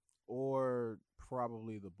 or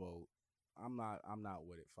probably the boat. I'm not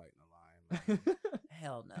with it fighting a lion.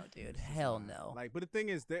 Hell no, dude. Hell no. Like, but the thing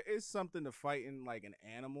is, there is something to fighting like an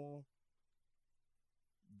animal.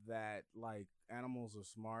 That like animals are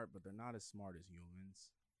smart, but they're not as smart as humans.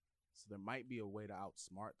 So there might be a way to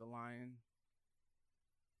outsmart the lion.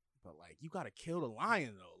 But like, you gotta kill the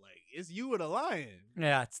lion though. Like, it's you and a lion.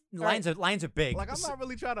 Yeah, lions are big. Like, I'm not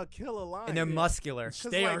really trying to kill a lion. And they're muscular. 'Cause,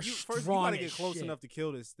 They like, are first you strong gotta as get close shit. enough to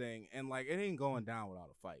kill this thing, and like, it ain't going down without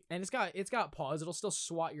a fight. And it's got paws. It'll still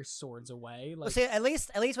swat your swords away. Like, Well, see, at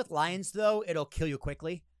least with lions though, it'll kill you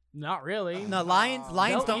quickly. not really. No, lions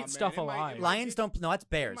They'll don't. eat stuff alive. Lions don't. No, that's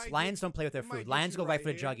bears. might Lions get- don't play with their it might food. get Lions you go right right for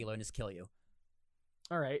the here. jugular and just kill you.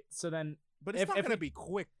 All right. So then, But it's If- not if gonna you- be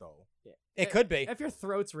quick though. It could be. if your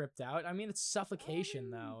throat's ripped out, I mean, it's suffocation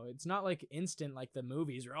though. It's not like instant like the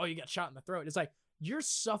movies where you got shot in the throat. It's like you're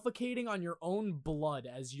suffocating on your own blood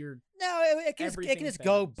as you're. No, it can Everything just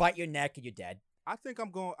go fails. bite your neck and you're dead. I think I'm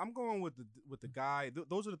going with the guy.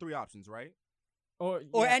 Those are the three options, right? Or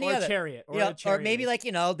any or other- a chariot. Or Yeah, a chariot. or maybe like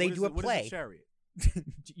they What is do a it- what is play. a chariot?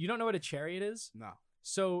 You don't know what a chariot is? No.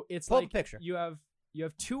 So it's Pull up a like picture. you have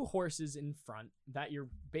two horses in front that you're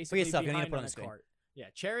basically yourself, you're gonna behind put it on on a the screen. cart. Yeah,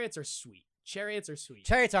 chariots are sweet. Chariots are sweet.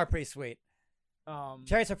 Chariots are pretty sweet. Um,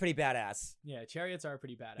 Chariots are pretty badass. yeah, chariots are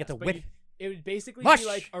pretty badass. You have to but whip- it would basically Mush! be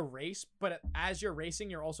like a race, but as you're racing,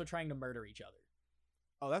 you're also trying to murder each other.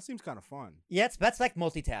 Oh, that seems kind of fun. Yeah, that's like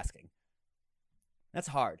multitasking. That's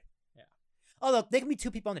hard. Yeah. Although there can be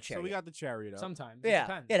two people on the chariot. So we got the chariot up. Sometimes. It yeah,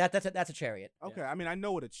 depends. yeah, that's a chariot. Okay, I mean, I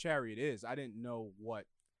know what a chariot is. I didn't know what.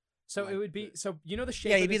 So like it would be the- so you know the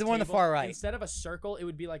shape. Yeah, of you'd be this the one on the table? far right. Instead of a circle, it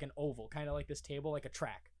would be like an oval, kind of like this table, like a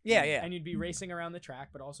track. Yeah, yeah. And you'd be racing around the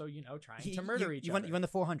track, but also trying to murder each you other. You won the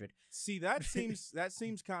 400. See, that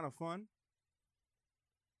seems kind of fun.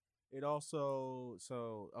 It also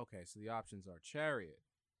so the options are chariot,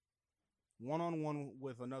 1-on-1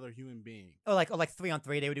 with another human being. Oh, like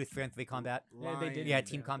 3-on-3. They would do 3-on-3 combat. Yeah, they did. Yeah, do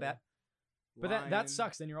team that, combat. But that lion.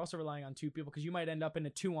 sucks. Then you're also relying on two people because you might end up in a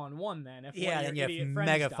 2-on-1 then. If Yeah, one then of you your have idiot friends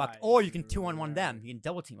mega dies. fucked. Or you can 2-on-1 them. You can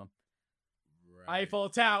double team them. Right. Eiffel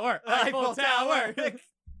Tower. Eiffel Tower.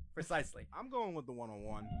 Precisely. I'm going with the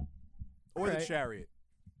 1-on-1 or Alright. the chariot.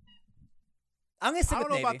 I'm gonna stick I with don't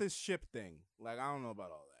know Navy. about this ship thing. Like, I don't know about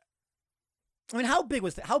all that. I mean, how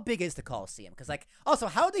big is the Coliseum? Because also,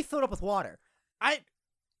 how would they fill it up with water?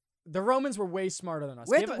 The Romans were way smarter than us.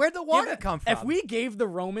 Where'd the water come from? If we gave the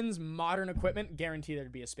Romans modern equipment, guarantee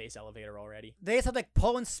there'd be a space elevator already. They just have like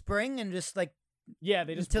pull and spring and just like Yeah,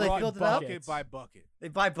 they just Until they brought filled it up? Bucket buckets. by bucket. they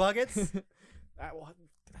buy buckets.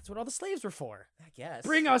 That's what all the slaves were for. I guess.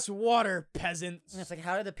 Bring us water, peasants. And it's like,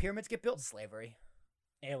 how did the pyramids get built? Slavery.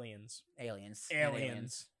 Aliens. Aliens. And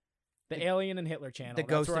Aliens. The Alien and Hitler channel. The That's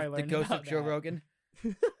ghost where I of learned Joe about that. Rogan.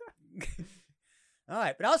 All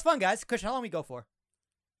right, but that was fun, guys. Christian, how long we go for?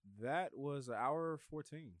 That was an hour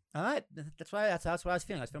 14. All right, that's what I was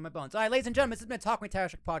feeling. I was feeling my bones. All right, ladies and gentlemen, this has been Talking with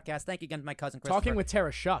Tarashuk podcast. Thank you again to my cousin Christopher. Talking with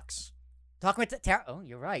Tarashuks. Talking with Tara. Oh,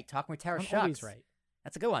 you're right. Talking with I'm Tarashuks. always right.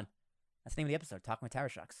 That's a good one. That's the name of the episode. Talking with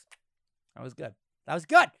Tarashuks. That was good. That was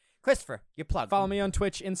good. Christopher, your plug. Follow me on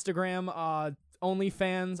Twitch, Instagram.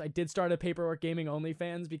 OnlyFans. I did start a Paperwork Gaming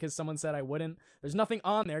OnlyFans because someone said I wouldn't. There's nothing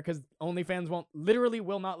on there because OnlyFans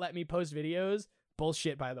will not let me post videos.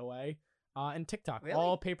 Bullshit, by the way. And TikTok, Really?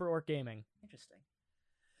 all Paperwork Gaming.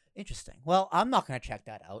 Interesting. Well, I'm not going to check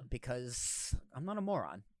that out because I'm not a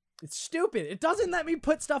moron. It's stupid. It doesn't let me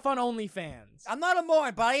put stuff on OnlyFans. I'm not a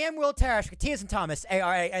moron, but I am Will Tarashuk. T as in Thomas,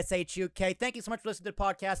 Arashuk. Thank you so much for listening to the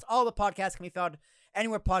podcast. All the podcasts can be found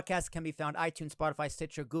anywhere podcasts can be found: iTunes, Spotify,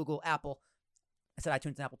 Stitcher, Google, Apple. I said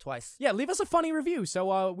iTunes and Apple twice. Yeah, leave us a funny review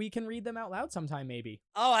so we can read them out loud sometime, maybe.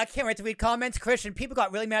 Oh, I can't wait to read comments. Christian, people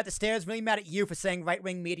got really mad at the stairs, really mad at you for saying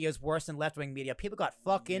right-wing media is worse than left-wing media. People got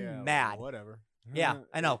fucking mad. Whatever. Yeah,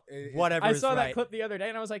 I know. Whatever. I is saw right. that clip the other day,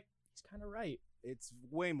 and I was like, he's kind of right. It's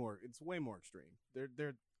way more extreme.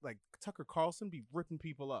 They're like Tucker Carlson be ripping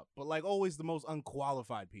people up, but like always the most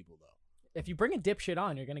unqualified people though. If you bring a dipshit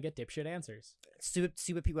on, you're gonna get dipshit answers.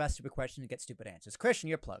 Stupid people ask stupid questions and get stupid answers. Christian,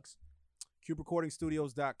 your plugs.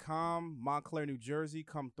 CubeRecordingStudios.com, Montclair, New Jersey.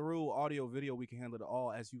 Come through. Audio, video, we can handle it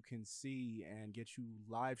all, as you can see, and get you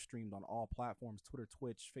live streamed on all platforms: Twitter,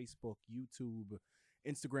 Twitch, Facebook, YouTube,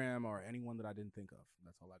 Instagram, or anyone that I didn't think of.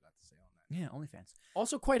 That's all I got to say on that. Yeah, OnlyFans.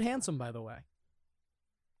 Also quite handsome, by the way.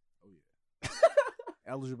 Oh yeah.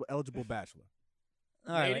 eligible bachelor.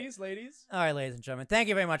 All right, ladies. All right, ladies and gentlemen. Thank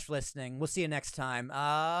you very much for listening. We'll see you next time.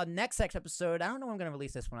 Next episode, I don't know when I'm going to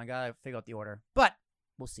release this one. I got to figure out the order. But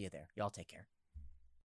we'll see you there. Y'all take care.